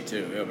sad to see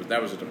too.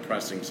 That was a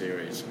depressing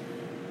series.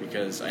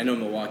 because I know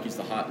Milwaukee's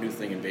the hot new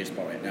thing in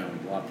baseball right now.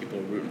 And a lot of people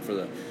are rooting for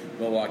the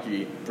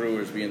Milwaukee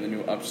Brewers being the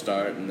new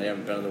upstart, and they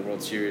haven't been in the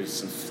World Series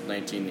since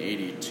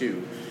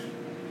 1982.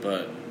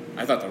 But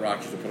I thought the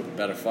Rockies would put up a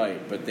better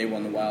fight, but they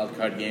won the wild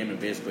card game and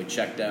basically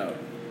checked out.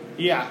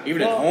 Yeah.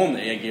 Even at home,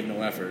 they gave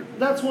no effort.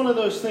 That's one of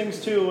those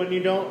things, too, when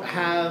you don't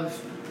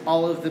have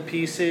all of the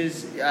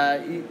pieces,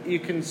 you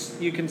can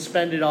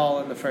spend it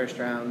all in the first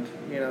round.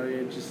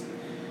 You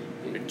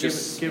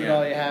just give it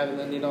all you have, and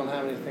then you don't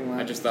have anything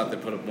left. I just thought they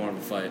put up more of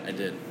a fight. I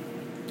did.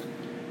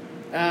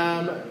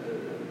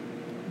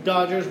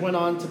 Dodgers went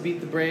on to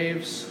beat the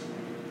Braves.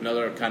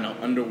 Another kind of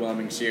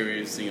underwhelming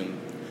series.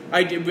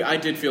 I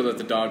did feel that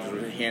the Dodgers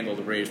would handle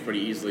the Braves pretty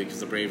easily because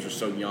the Braves are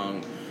so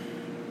young.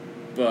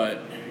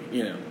 But,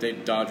 the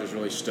Dodgers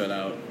really stood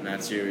out in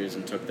that series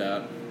and took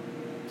that.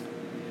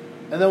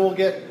 And then we'll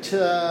get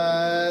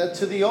to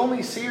the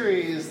only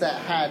series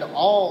that had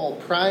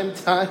all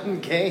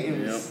primetime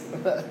games.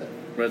 Yep.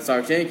 Red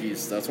Sox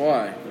Yankees, that's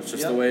why. It's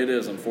just the way it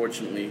is,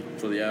 unfortunately,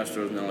 for the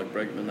Astros and Alec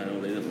Bregman. I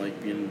know they didn't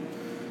like being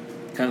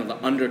kind of the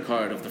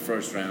undercard of the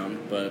first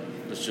round, but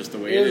it's just the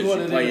way it is.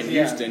 You play in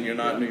Houston, you're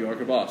not New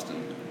York or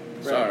Boston.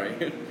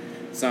 Sorry.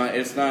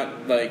 It's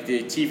not like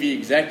the TV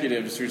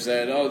executives who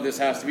said, oh, this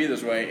has to be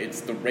this way. It's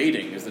the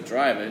rating is that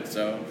drive it,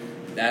 so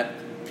that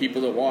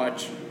people that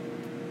watch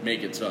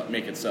make it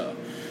so.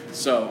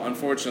 So,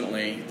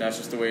 unfortunately, that's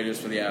just the way it is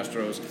for the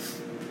Astros.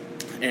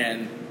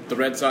 And the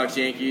Red Sox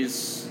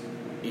Yankees,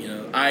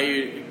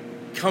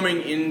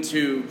 coming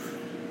into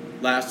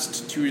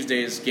last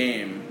Tuesday's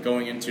game,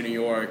 going into New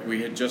York,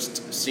 we had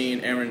just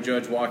seen Aaron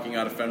Judge walking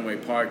out of Fenway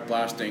Park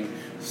blasting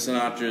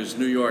Sinatra's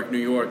New York, New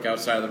York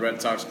outside of the Red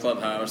Sox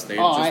clubhouse.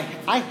 I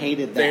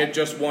hated that. They had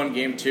just won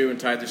Game 2 and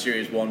tied the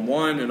series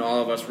 1-1, and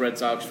all of us Red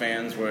Sox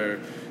fans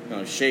were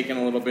shaking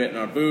a little bit in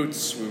our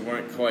boots. We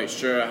weren't quite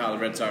sure how the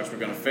Red Sox were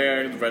going to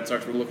fare. The Red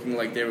Sox were looking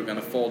like they were going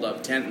to fold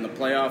up tent in the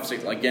playoffs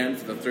again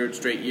for the third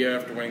straight year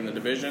after winning the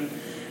division.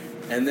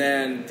 And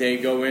then they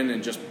go in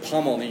and just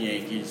pummel the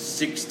Yankees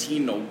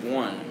 16-1.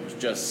 It was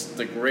just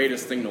the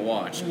greatest thing to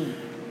watch.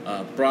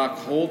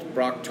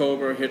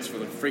 Brocktober hits for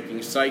the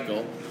freaking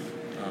cycle.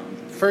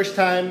 First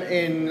time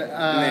in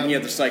and then he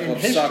had the cycle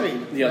of suck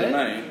the other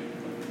night.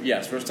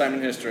 Yes, first time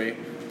in history.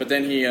 But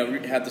then he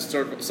had the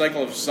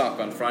cycle of suck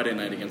on Friday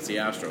night against the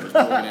Astros.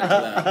 We'll get into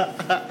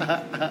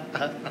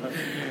that.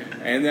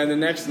 And then the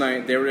next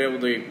night, they were able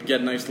to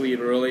get a nice lead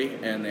early,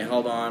 and they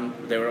held on.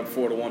 They were up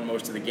 4-1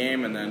 most of the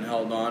game, and then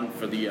held on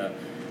for the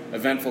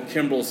eventful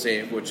Kimbrel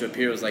save, which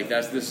appears like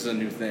this is a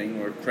new thing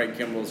where Craig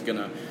Kimbrel's going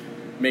to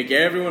make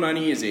everyone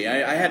uneasy.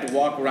 I had to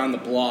walk around the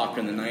block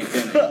in the ninth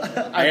inning.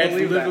 I had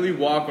to literally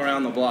walk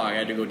around the block. I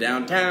had to go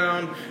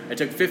downtown. I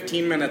took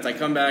 15 minutes. I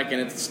come back,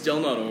 and it's still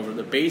not over.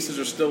 The bases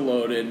are still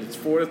loaded. It's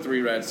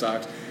 4-3 Red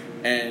Sox.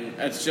 And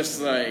it's just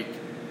like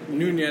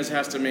Nunez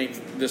has to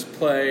make this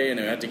play, and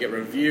it had to get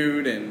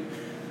reviewed, and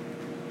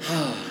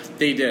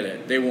they did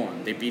it. They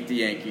won. They beat the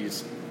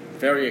Yankees.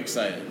 Very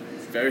excited.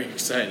 Very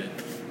excited.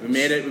 We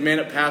made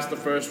it past the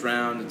first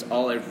round. It's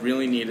all I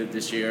really needed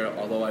this year,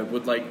 although I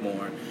would like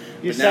more.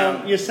 You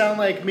sound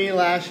like me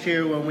last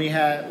year when we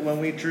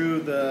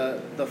drew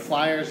the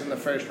Flyers in the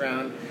first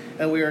round,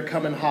 and we were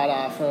coming hot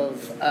off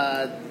of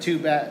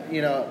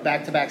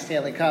back-to-back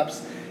Stanley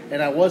Cups,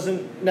 and I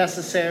wasn't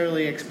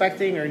necessarily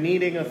expecting or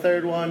needing a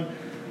third one,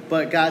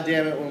 but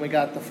goddamn it, when we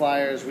got the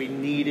Flyers, we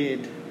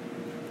needed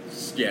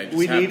to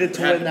win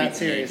that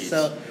series.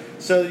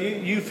 So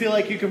you feel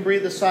like you can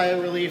breathe a sigh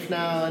of relief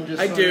now and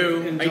just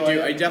enjoy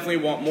it? I definitely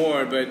want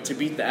more, but to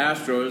beat the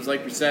Astros,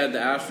 like we said, the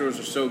Astros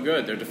are so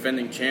good. They're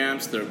defending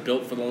champs. They're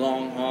built for the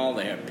long haul.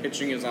 They have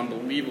pitching is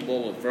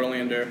unbelievable with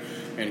Verlander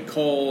and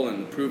Cole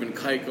and proven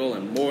Keuchel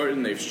and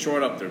Morton. They've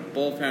shored up their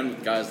bullpen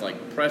with guys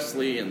like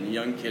Presley and the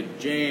young kid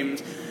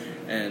James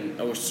and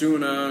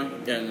Osuna,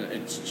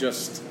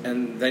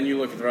 and then you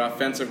look at their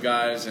offensive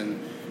guys, and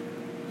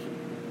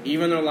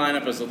even their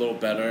lineup is a little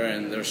better,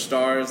 and their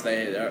stars,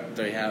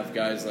 they have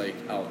guys like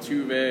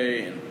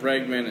Altuve and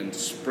Bregman, and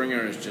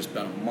Springer has just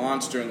been a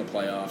monster in the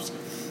playoffs.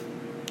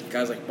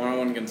 Guys like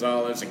Marwin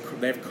Gonzalez, and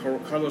they have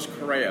Carlos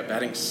Correa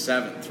batting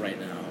 7th right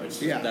now.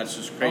 That's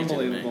just crazy.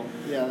 Unbelievable.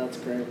 To me. Yeah, that's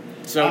great.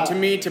 So to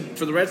me,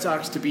 for the Red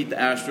Sox to beat the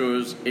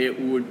Astros,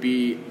 it would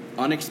be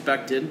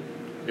unexpected.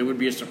 It would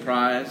be a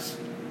surprise.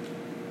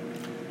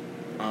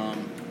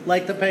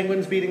 Like the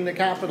Penguins beating the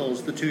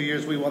Capitals the 2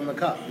 years we won the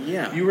Cup.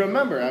 Yeah. You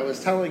remember, I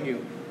was telling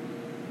you,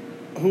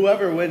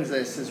 whoever wins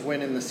this is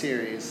winning the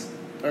series,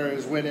 or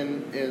is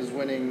winning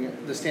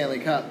the Stanley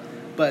Cup.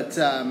 But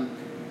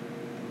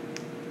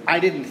I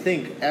didn't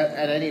think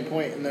at any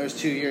point in those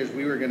 2 years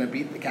we were going to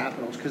beat the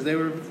Capitals, because they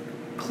were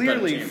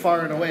clearly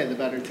far and away the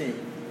better team.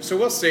 So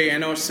we'll see. I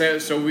know.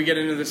 So we get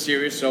into the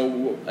series.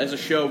 So as a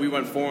show, we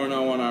went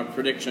 4-0 on our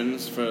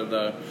predictions for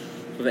the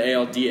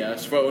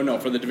ALDS,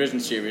 for the division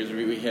series.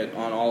 We hit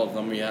on all of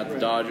them. We had the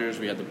Dodgers,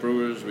 we had the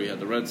Brewers, we had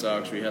the Red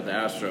Sox, we had the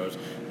Astros.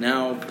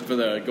 Now, for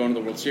going to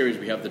the World Series,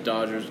 we have the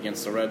Dodgers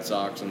against the Red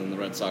Sox, and then the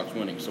Red Sox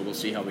winning. So we'll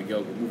see how we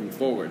go moving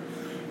forward.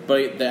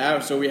 But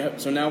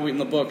now in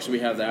the books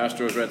we have the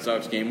Astros Red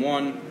Sox Game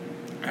 1,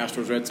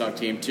 Astros-Red Sox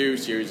Game 2,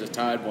 series is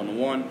tied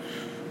 1-1.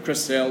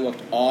 Chris Sale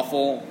looked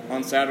awful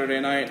on Saturday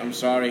night. I'm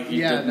sorry, he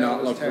did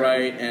not look terrible.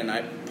 Right, and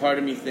part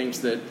of me thinks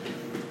that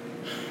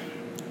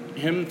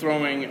him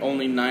throwing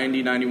only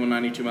 90, 91,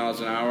 92 miles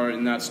an hour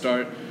in that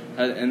start,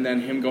 and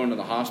then him going to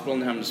the hospital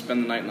and having to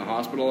spend the night in the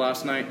hospital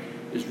last night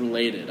is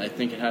related. I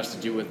think it has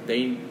to do with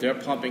they're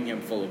pumping him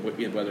full of,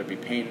 whether it be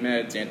pain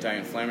meds,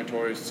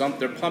 anti-inflammatories,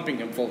 they're pumping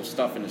him full of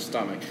stuff in his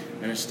stomach,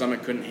 and his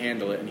stomach couldn't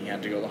handle it, and he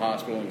had to go to the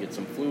hospital and get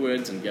some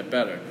fluids and get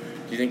better.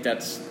 Do you think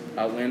that's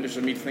outlandish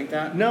of me to think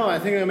that? No, I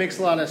think that makes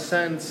a lot of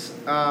sense.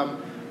 They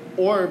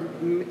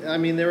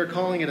were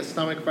calling it a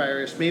stomach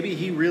virus. Maybe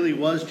he really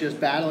was just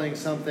battling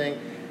something,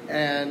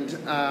 and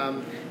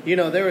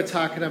they were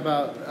talking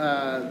about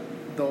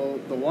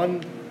the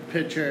one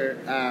pitcher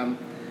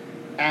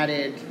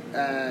added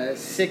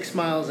 6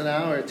 miles an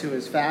hour to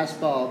his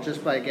fastball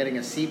just by getting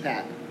a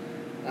CPAP.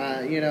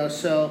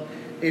 So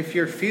if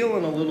you're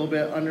feeling a little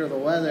bit under the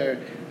weather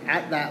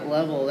at that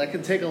level, that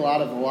can take a lot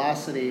of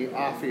velocity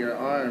off of your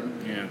arm.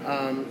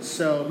 Yeah.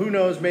 So who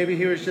knows? Maybe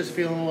he was just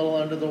feeling a little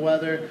under the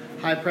weather.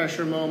 High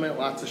pressure moment,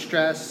 lots of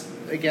stress.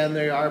 Again,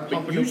 they are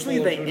pumping. But usually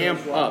they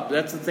amp up.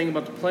 That's the thing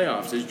about the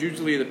playoffs. Is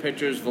usually the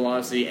pitcher's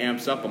velocity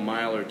amps up a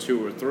mile or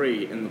 2 or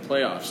 3 in the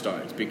playoff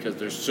starts because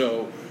they're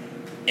so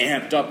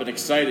amped up and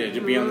excited to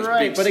be on this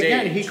big stage. But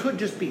again, he could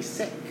just be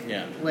sick.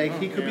 Yeah.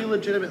 He could be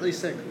legitimately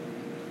sick.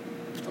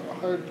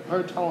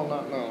 Hard tell,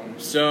 not known.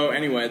 So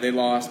anyway, they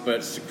lost,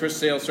 but Chris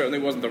Sale certainly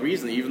wasn't the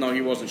reason, even though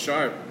he wasn't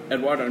sharp.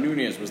 Eduardo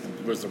Nunez was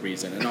the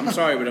reason. And I'm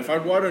sorry, but if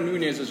Eduardo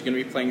Nunez is going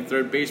to be playing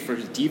third base for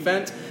his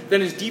defense,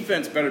 then his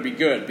defense better be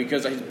good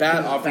because his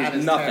bat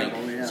offers nothing.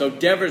 Terrible, yeah. So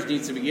Devers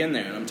needs to be in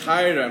there. And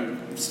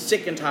I'm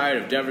sick and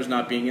tired of Devers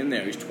not being in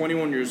there. He's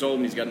 21 years old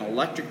and he's got an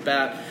electric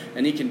bat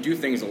and he can do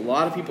things a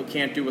lot of people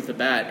can't do with the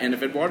bat. And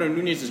if Eduardo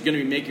Nunez is going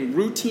to be making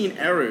routine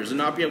errors and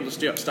not be able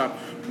to stop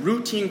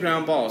routine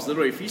ground balls,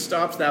 literally if he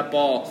stops that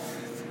ball,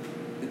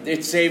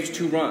 it saves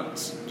 2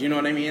 runs. Do you know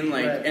what I mean?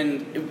 Right.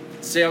 And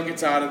Sale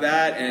gets out of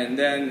that, and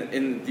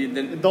then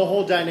the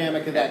whole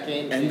dynamic of that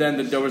game. And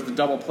then there was the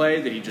double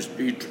play that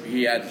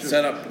he had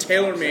set up,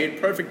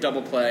 tailor-made, perfect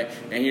double play,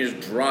 and he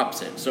just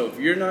drops it. So if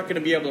you're not going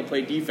to be able to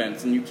play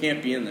defense, then you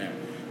can't be in there.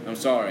 I'm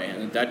sorry,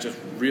 and that just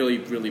really,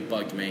 really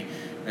bugged me.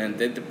 And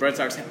the Red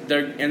Sox,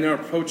 their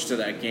approach to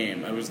that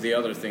game, that was the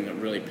other thing that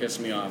really pissed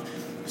me off.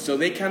 So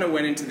they kind of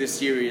went into this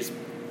series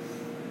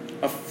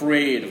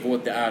afraid of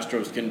what the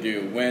Astros can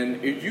do.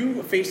 When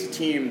you face a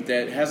team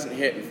that hasn't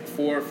hit in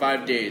 4 or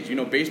 5 days,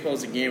 baseball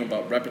is a game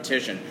about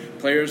repetition.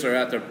 Players are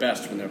at their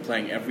best when they're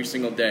playing every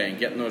single day and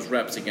getting those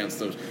reps against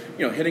those.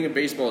 Hitting a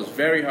baseball is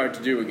very hard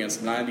to do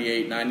against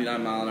 98,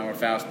 99 mile an hour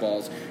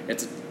fastballs.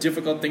 It's a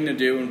difficult thing to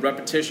do, and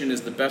repetition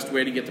is the best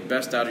way to get the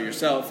best out of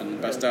yourself and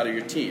the best out of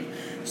your team.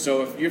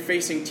 So if you're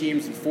facing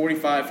teams in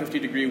 45, 50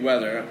 degree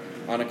weather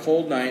on a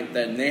cold night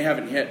that they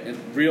haven't hit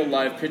real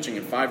live pitching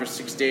in 5 or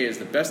 6 days,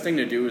 the best thing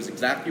to do is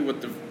exactly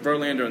what the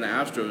Verlander and the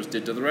Astros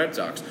did to the Red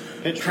Sox.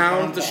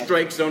 Pound the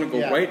strike zone and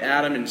go right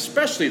at them, and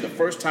especially the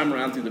first time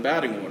around through the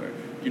batting order.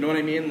 You know what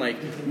I mean?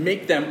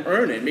 Make them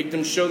earn it. Make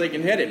them show they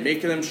can hit it.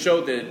 Make them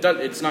show that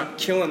it's not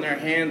killing their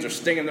hands or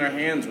stinging their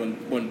hands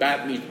when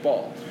bat meets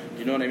ball.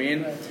 You know what I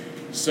mean? Right.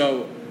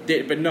 So...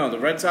 But no, the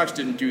Red Sox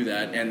didn't do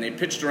that, and they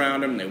pitched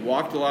around him, and they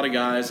walked a lot of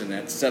guys, and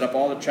that set up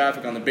all the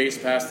traffic on the base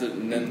pass,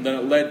 and then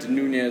it led to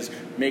Nunez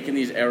making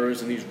these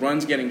errors and these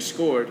runs getting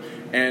scored.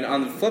 And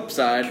on the flip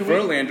side,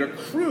 Verlander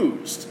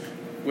cruised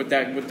with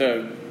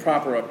the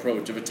proper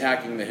approach of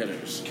attacking the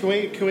hitters. Can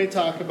we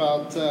talk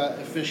about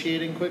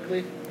officiating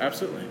quickly?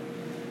 Absolutely.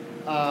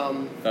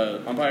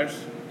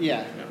 Umpires?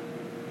 Yeah.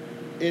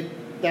 It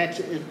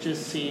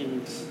just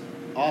seemed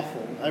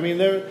awful. I mean,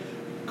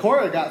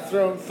 Cora got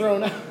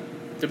thrown out.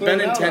 The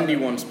Benintendi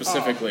one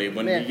specifically,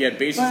 when he had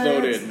bases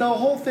loaded. The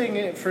whole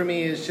thing for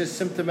me is just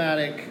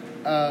symptomatic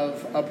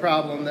of a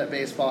problem that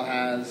baseball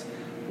has,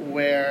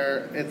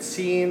 where it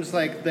seems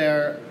like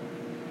they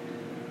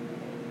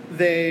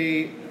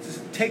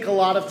take a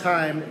lot of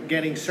time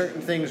getting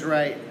certain things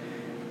right,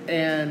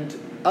 and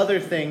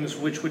other things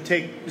which would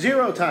take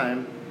 0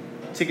 time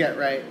to get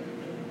right,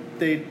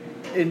 they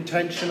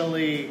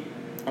intentionally.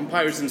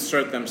 Umpires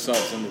insert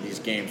themselves into these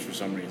games for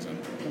some reason.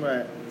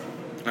 Right.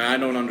 I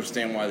don't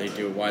understand why they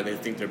do it, why they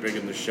think they're big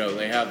in the show.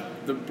 They have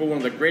one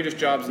of the greatest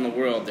jobs in the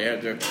world.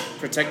 They're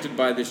protected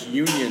by this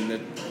union that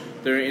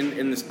they're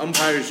in this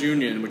umpires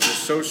union, which is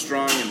so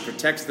strong and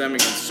protects them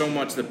against so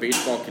much that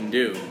baseball can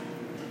do.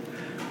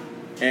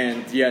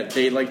 And yet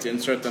they like to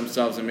insert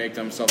themselves and make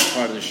themselves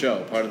part of the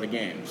show, part of the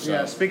game. So.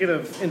 Yeah, speaking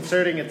of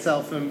inserting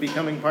itself and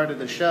becoming part of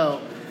the show,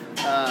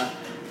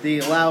 the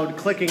loud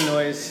clicking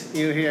noise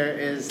you hear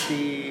is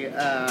the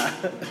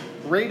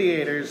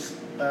radiators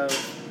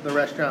of the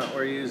restaurant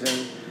we're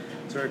using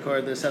to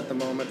record this at the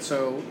moment,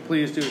 so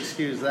please do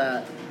excuse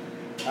that.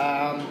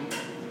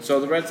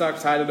 So the Red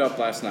Sox tied it up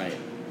last night.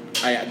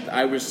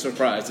 I was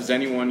surprised. As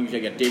anyone,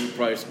 you got David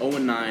Price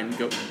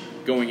 0-9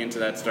 going into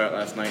that start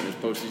last night in his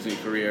postseason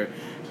career,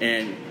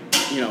 and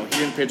he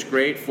didn't pitch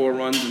great, 4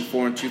 runs in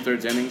 4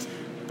 2/3 innings,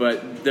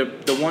 but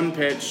the one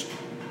pitch,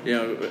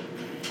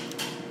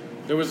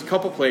 there was a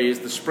couple plays.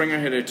 The Springer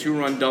hit a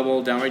 2-run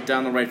double right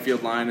down the right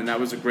field line, and that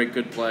was a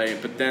good play.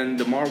 But then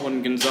the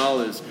Marwin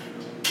Gonzalez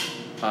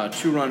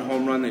 2-run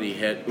home run that he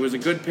hit, it was a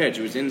good pitch.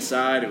 It was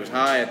inside. It was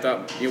high. I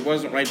thought it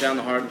wasn't right down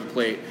the heart of the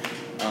plate.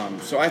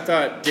 So I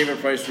thought David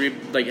Price,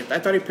 I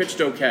thought he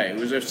pitched okay. It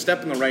was a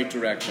step in the right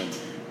direction.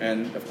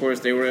 And, of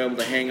course, they were able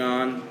to hang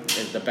on.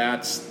 The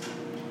bats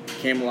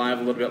came alive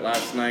a little bit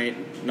last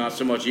night. Not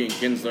so much Ian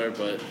Kinsler,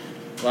 but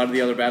a lot of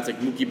the other bats, like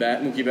Mookie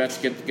Betts,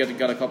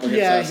 got a couple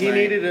hits last night.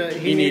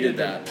 He needed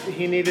that.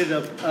 He needed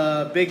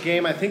a big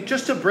game, I think,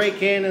 just to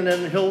break in, and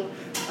then he'll,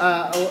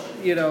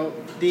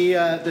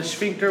 the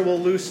sphincter will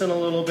loosen a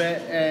little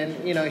bit, and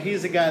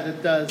he's a guy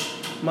that does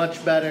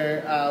much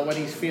better when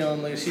he's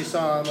feeling loose. You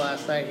saw him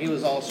last night; he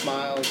was all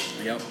smiles,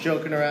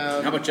 joking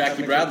around. How about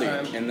Jackie Bradley?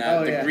 And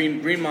that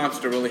Green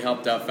Monster really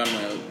helped out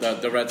Fenway,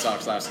 the Red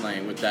Sox last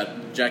night with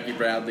that Jackie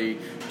Bradley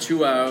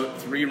 2-out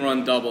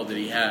 3-run double that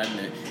he had, and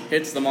it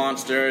hits the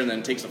monster and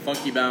then takes a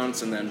funky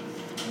bounce and then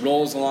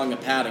rolls along the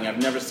padding.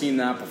 I've never seen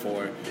that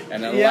before.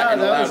 And it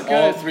allowed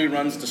all 3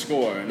 runs to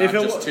score, not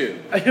just 2.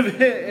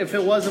 If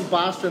it wasn't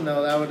Boston,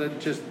 though, that would have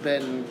just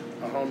been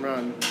a home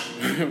run.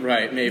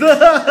 Right, maybe.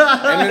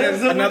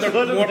 And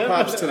then more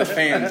props to the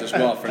fans as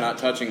well for not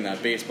touching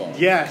that baseball.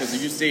 Yes.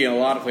 Because you see in a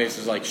lot of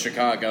places like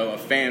Chicago, a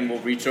fan will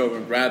reach over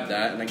and grab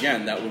that, and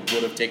again, that would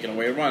have taken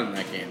away a run in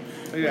that game,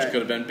 which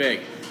could have been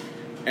big.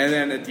 And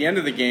then at the end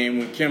of the game,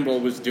 when Kimbrel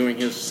was doing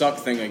his suck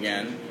thing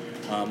again,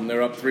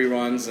 they're up 3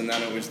 runs, and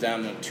then it was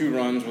down to 2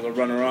 runs with a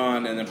runner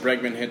on, and then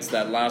Bregman hits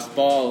that last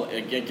ball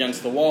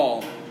against the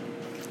wall.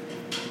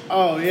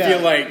 Oh, yeah. I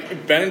feel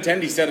like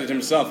Benintendi said it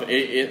himself.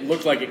 It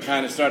looked like it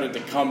kind of started to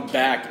come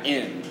back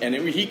in, and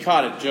he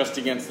caught it just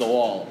against the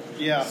wall.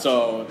 Yeah.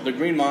 So the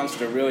Green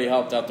Monster really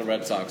helped out the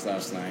Red Sox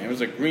last night. It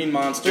was a Green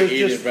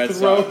Monster-aided Red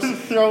Sox.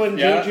 Throwing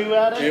juju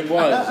at it? It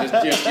was.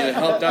 It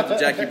helped out the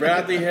Jackie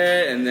Bradley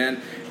hit, and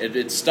then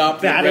it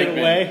stopped the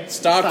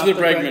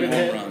Bregman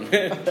home run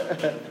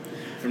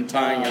from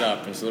tying it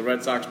up. And so the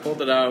Red Sox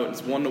pulled it out.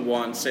 It's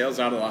 1-1. Sale's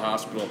out of the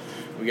hospital.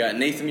 We got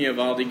Nathan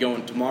Eovaldi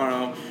going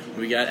tomorrow.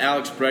 We got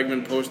Alex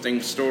Bregman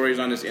posting stories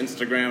on his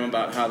Instagram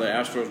about how the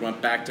Astros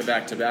went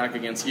back-to-back-to-back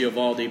against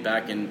Eovaldi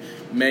back in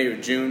May or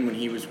June when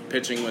he was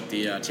pitching with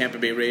the Tampa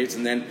Bay Rays.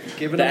 And then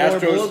giving him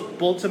more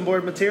bulletin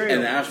board material.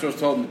 And the Astros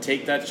told him to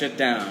take that shit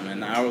down.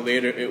 And an hour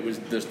later,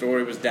 the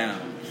story was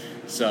down.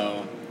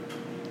 So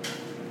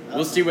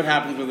we'll see what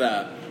happens with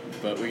that.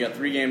 But we got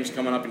 3 games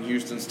coming up in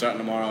Houston starting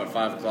tomorrow at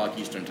 5 o'clock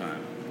Eastern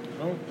Time.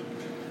 Oh.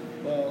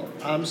 Well,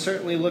 I'm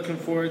certainly looking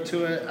forward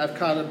to it. I've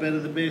caught a bit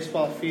of the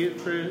baseball fever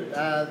for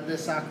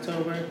this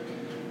October.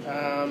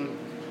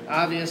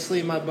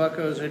 Obviously, my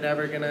Buccos are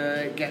never going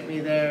to get me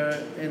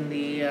there in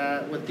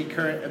the with the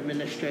current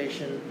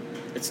administration.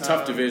 It's a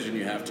tough division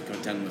you have to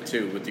contend with,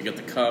 too. You got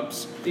the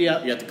Cubs, you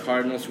got the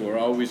Cardinals, who are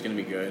always going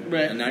to be good,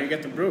 right. And now you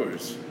got the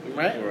Brewers,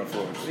 right. who are a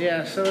force.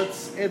 Yeah, so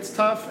it's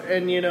tough,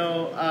 and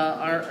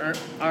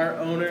our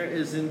owner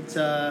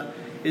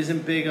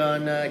isn't big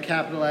on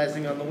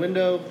capitalizing on the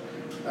window.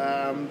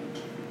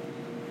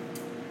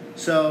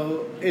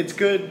 So it's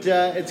good.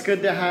 It's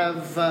good to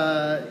have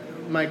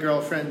my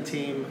girlfriend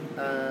team,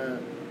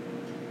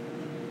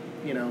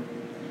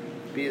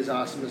 be as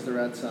awesome as the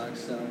Red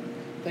Sox. So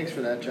thanks for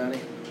that, Johnny.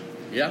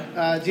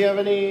 Yeah. Do you have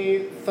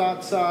any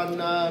thoughts on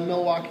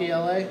Milwaukee,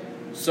 LA?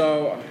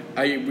 So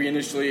I'm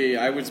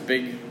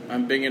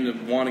big into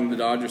wanting the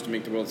Dodgers to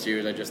make the World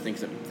Series. I just think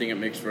it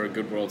makes for a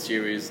good World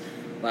Series.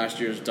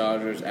 Last year's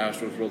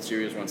Dodgers-Astros World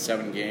Series won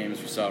 7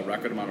 games. We saw a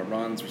record amount of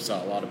runs. We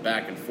saw a lot of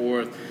back and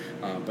forth.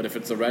 But if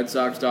it's the Red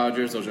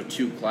Sox-Dodgers, those are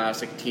 2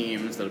 classic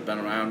teams that have been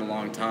around a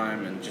long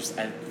time. And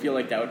I feel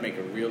like that would make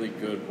a really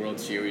good World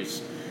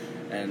Series.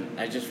 And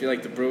I just feel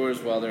like the Brewers,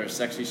 while they're a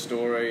sexy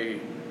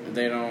story,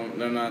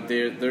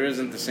 there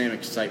isn't the same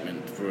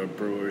excitement for a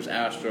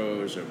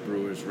Brewers-Astros or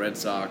Brewers-Red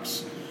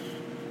Sox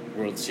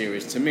World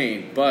Series to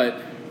me. But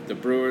the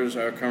Brewers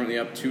are currently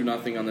up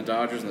 2-0 on the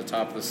Dodgers in the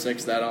top of the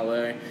 6th at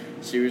LA.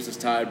 Series is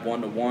tied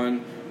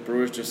 1-1.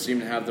 Brewers just seem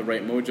to have the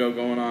right mojo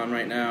going on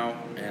right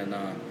now, and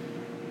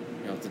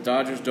if the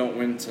Dodgers don't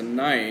win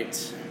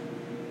tonight,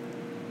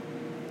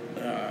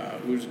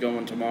 who's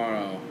going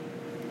tomorrow?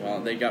 Well,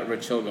 they got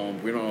Rich Hill going,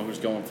 but we don't know who's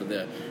going for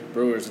the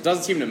Brewers. It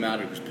doesn't seem to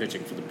matter who's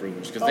pitching for the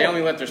Brewers because they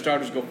only let their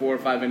starters go 4 or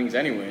 5 innings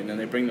anyway, and then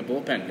they bring the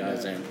bullpen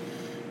guys in.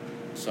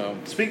 So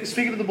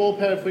speaking of the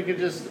bullpen, if we could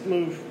just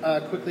move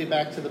quickly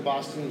back to the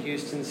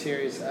Boston-Houston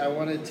series, I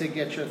wanted to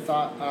get your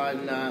thought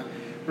on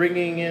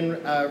bringing in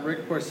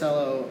Rick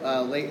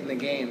Porcello late in the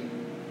game.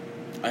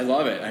 I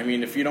love it. I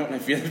mean, if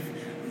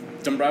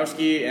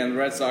Dombrowski and the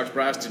Red Sox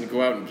brass didn't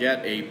go out and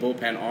get a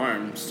bullpen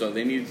arm, so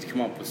they needed to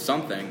come up with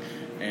something.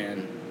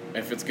 And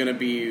if it's going to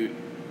be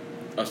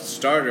a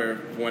starter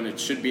when it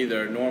should be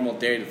their normal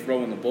day to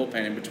throw in the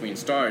bullpen in between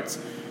starts,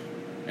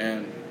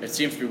 and it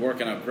seems to be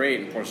working out great,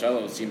 and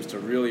Porcello seems to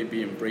really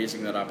be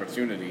embracing that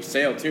opportunity.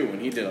 Sale, too, when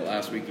he did it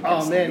last week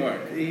against New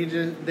York.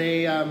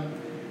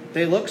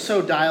 They look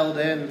so dialed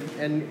in,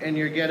 and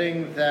you're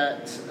getting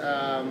that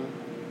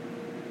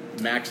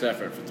max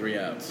effort for 3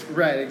 outs.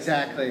 Right,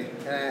 exactly.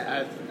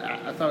 And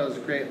I thought it was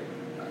a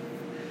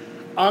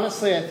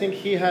Honestly, I think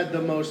he had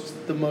the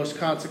most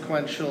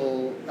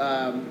consequential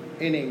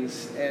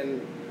innings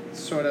and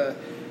sort of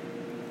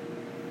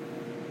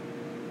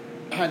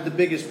had the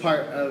biggest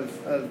part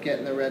of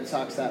getting the Red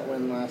Sox that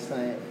win last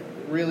night.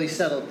 Really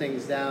settled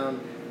things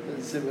down.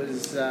 It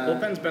was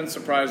bullpen's been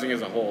surprising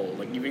as a whole.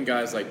 Like even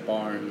guys like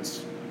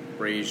Barnes,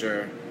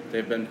 Brazier,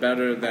 they've been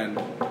better than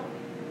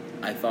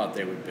I thought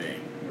they would be.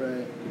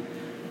 Right.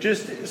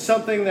 Just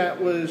something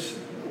that was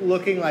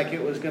looking like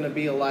it was going to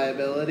be a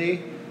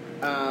liability.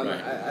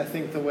 Right. I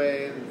think the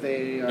way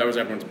they that was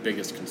everyone's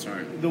biggest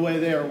concern. The way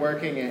they are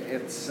working it,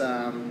 it's.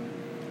 And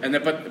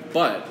then,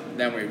 but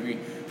then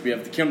we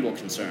have the Kimbrel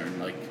concern.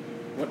 Like,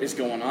 what is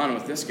going on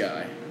with this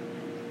guy?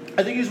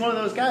 I think he's one of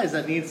those guys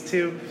that needs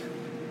to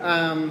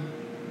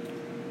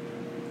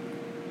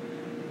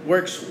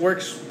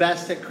works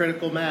best at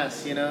critical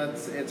mass. You know,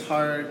 it's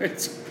hard.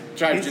 It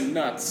drives you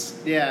nuts.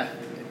 Yeah,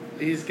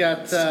 he's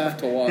got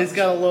he's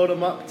got to load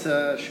him up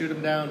to shoot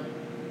him down.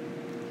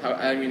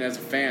 I mean, as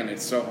a fan,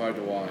 it's so hard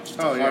to watch. It's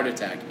a heart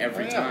attack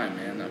every time,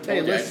 man. I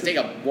told you, I had to take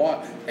a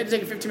walk. I had to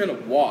take a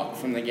 15-minute walk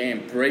from the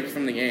game, break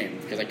from the game,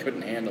 because I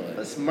couldn't handle it.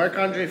 Listen,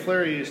 Marc-Andre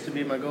Fleury used to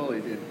be my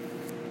goalie, dude.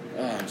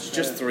 Oh, it's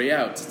just 3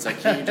 outs. It's like,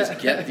 can you just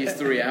get these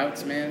 3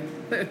 outs, man?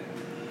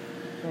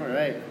 All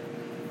right.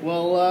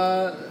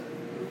 Well,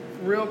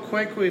 real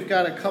quick, we've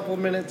got a couple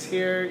minutes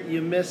here.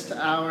 You missed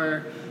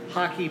our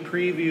hockey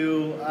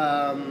preview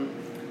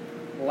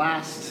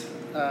last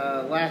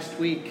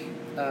week.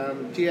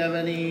 Do you have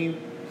any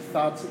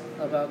thoughts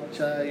about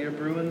your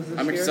Bruins this year?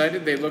 I'm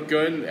excited. They look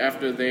good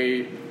after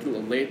they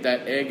laid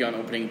that egg on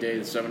opening day,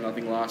 the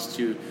 7-0 loss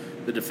to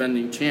the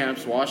defending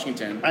champs,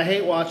 Washington. I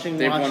hate watching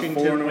They've Washington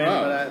won 4 in a win,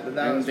 row. but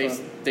that was fun.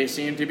 They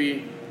seem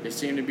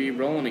to be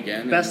rolling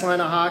again. Best line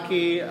of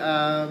hockey,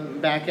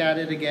 back at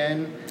it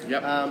again.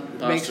 Yep.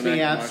 Makes me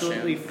Pastrnak,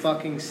 absolutely Marchand.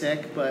 fucking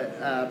sick, but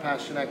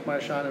Pastrnak,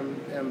 Marchand,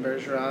 and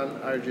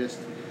Bergeron are just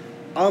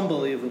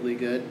unbelievably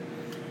good.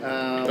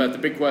 But the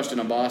big question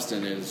on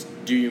Boston is,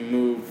 do you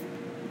move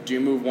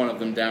one of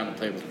them down and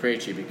play with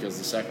Krejci because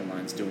the second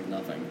line's doing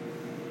nothing?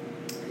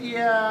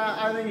 Yeah,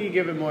 I think you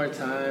give it more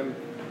time.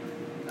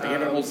 They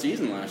had a whole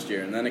season last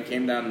year, and then it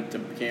came back to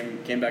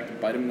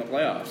bite them in the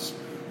playoffs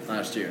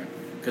last year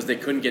because they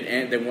couldn't get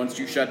any. Then once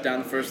you shut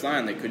down the first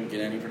line, they couldn't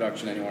get any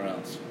production anywhere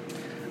else.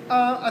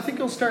 I think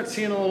you'll start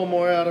seeing a little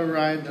more out of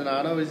Ryan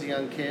Donato. He's a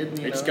young kid.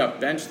 He just got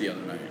benched the other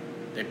night.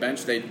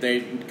 They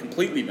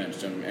completely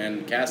benched him,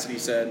 and Cassidy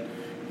said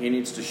he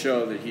needs to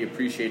show that he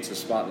appreciates his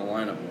spot in the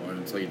lineup more, and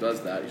until he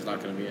does that, he's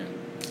not going to be in.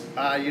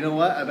 You know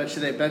what? I bet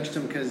you they benched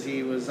him because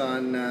he was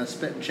on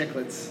Spit and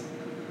Chicklets.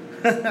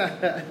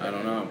 I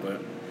don't know,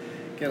 but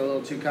get a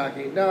little too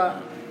cocky.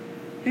 No,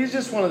 he's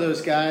just one of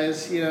those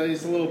guys. You know,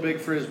 he's a little big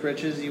for his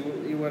britches. He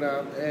went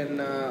out and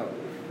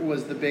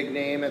was the big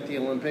name at the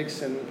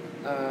Olympics, and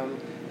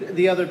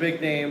the other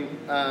big name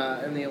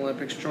in the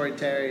Olympics, Troy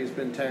Terry, has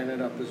been tearing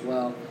it up as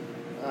well.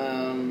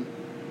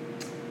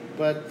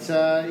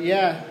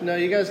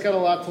 You guys got a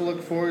lot to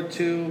look forward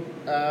to.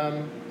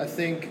 I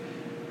think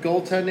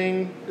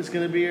goaltending is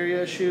going to be your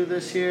issue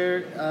this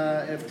year.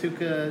 If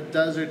Tuukka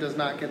does or does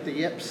not get the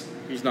yips.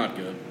 He's not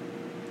good.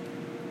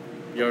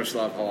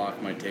 Yaroslav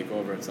Halak might take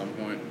over at some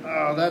point.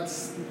 Oh,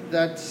 that's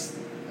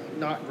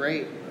not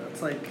great.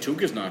 That's like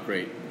Tuukka's not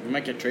great. He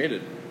might get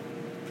traded.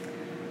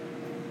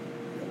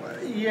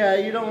 Yeah,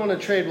 you don't want to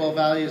trade while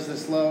value's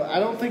this low. I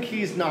don't think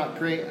he's not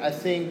great. I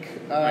think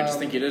I just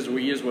think he is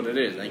what it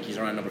is. I think he's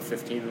around number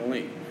 15 in the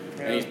league,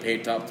 and he's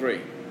paid top 3.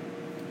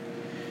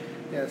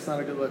 Yeah, it's not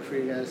a good look for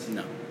you guys.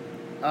 No.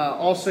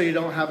 Also, you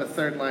don't have a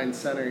third line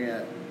center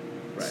yet,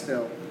 right.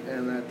 Still,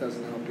 and that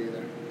doesn't help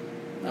either.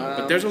 No,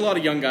 but there's a lot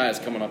of young guys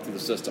coming up through the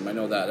system. I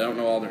know that. I don't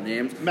know all their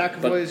names.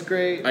 McAvoy's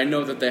great. I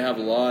know that they have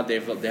a lot. They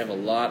have a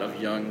lot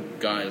of young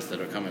guys that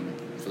are coming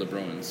for the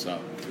Bruins. So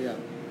yeah,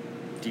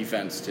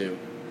 defense too.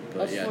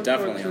 But yeah,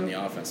 definitely on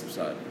the offensive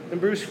side. And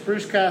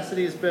Bruce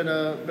Cassidy's been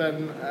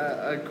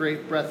a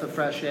great breath of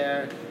fresh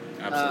air.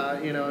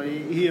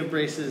 Absolutely. He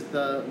embraces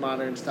the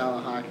modern style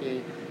of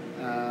hockey.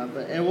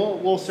 And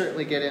we'll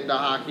certainly get into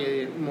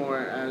hockey more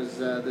as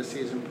the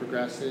season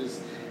progresses,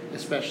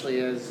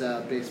 especially as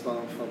baseball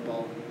and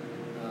football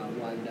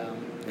wind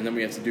down. And then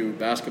we have to do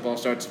basketball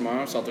starts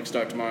tomorrow. Celtics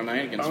start tomorrow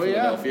night against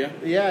Philadelphia.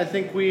 Yeah, I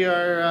think we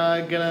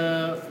are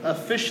gonna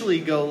officially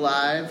go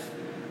live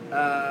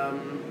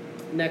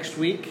next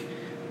week,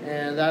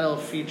 and that'll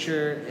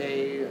feature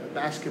a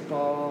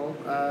basketball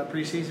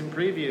preseason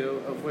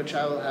preview, of which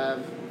I will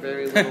have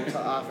very little to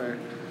offer.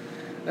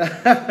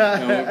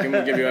 Can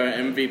we give you our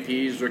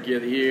MVPs, Rookie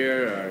of the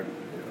Year, or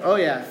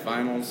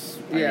finals?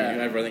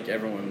 I think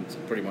everyone's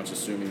pretty much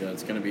assuming that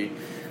it's going to be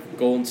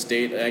Golden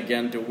State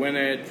again to win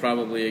it,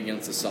 probably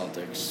against the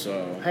Celtics.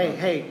 So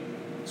hey,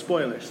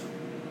 spoilers.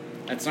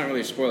 That's not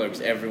really a spoiler because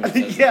everyone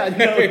says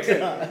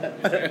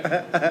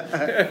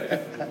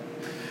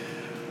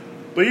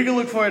But you can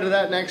look forward to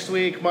that next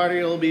week.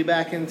 Marty will be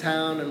back in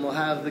town, and we'll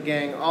have the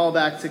gang all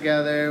back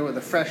together with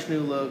a fresh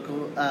new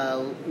logo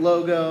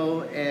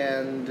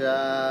and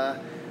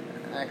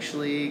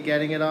actually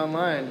getting it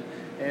online.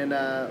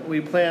 And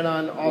we plan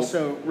on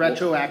also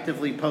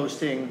retroactively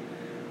posting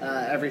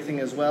everything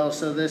as well.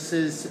 So this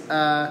is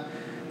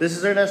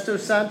Ernesto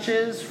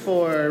Sanchez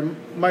for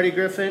Marty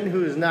Griffin,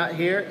 who is not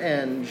here,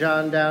 and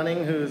John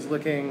Downing, who's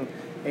looking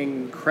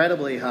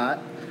incredibly hot.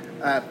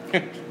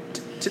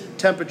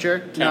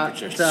 Temperature,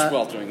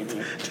 sweltering.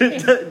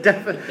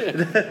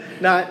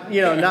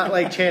 Not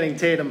like Channing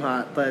Tatum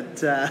hot,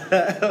 but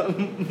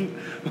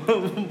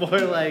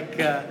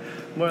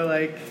more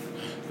like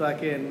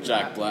fucking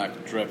Jack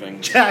Black dripping.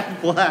 Jack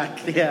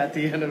Black, yeah, at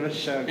the end of a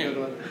show. Good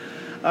one.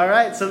 All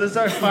right, so this is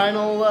our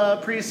final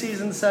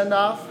preseason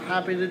send-off.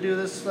 Happy to do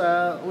this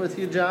with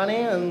you, Johnny,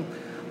 and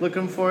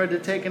looking forward to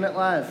taking it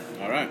live.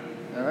 All right.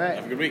 All right.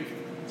 Have a good week.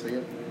 See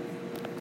you.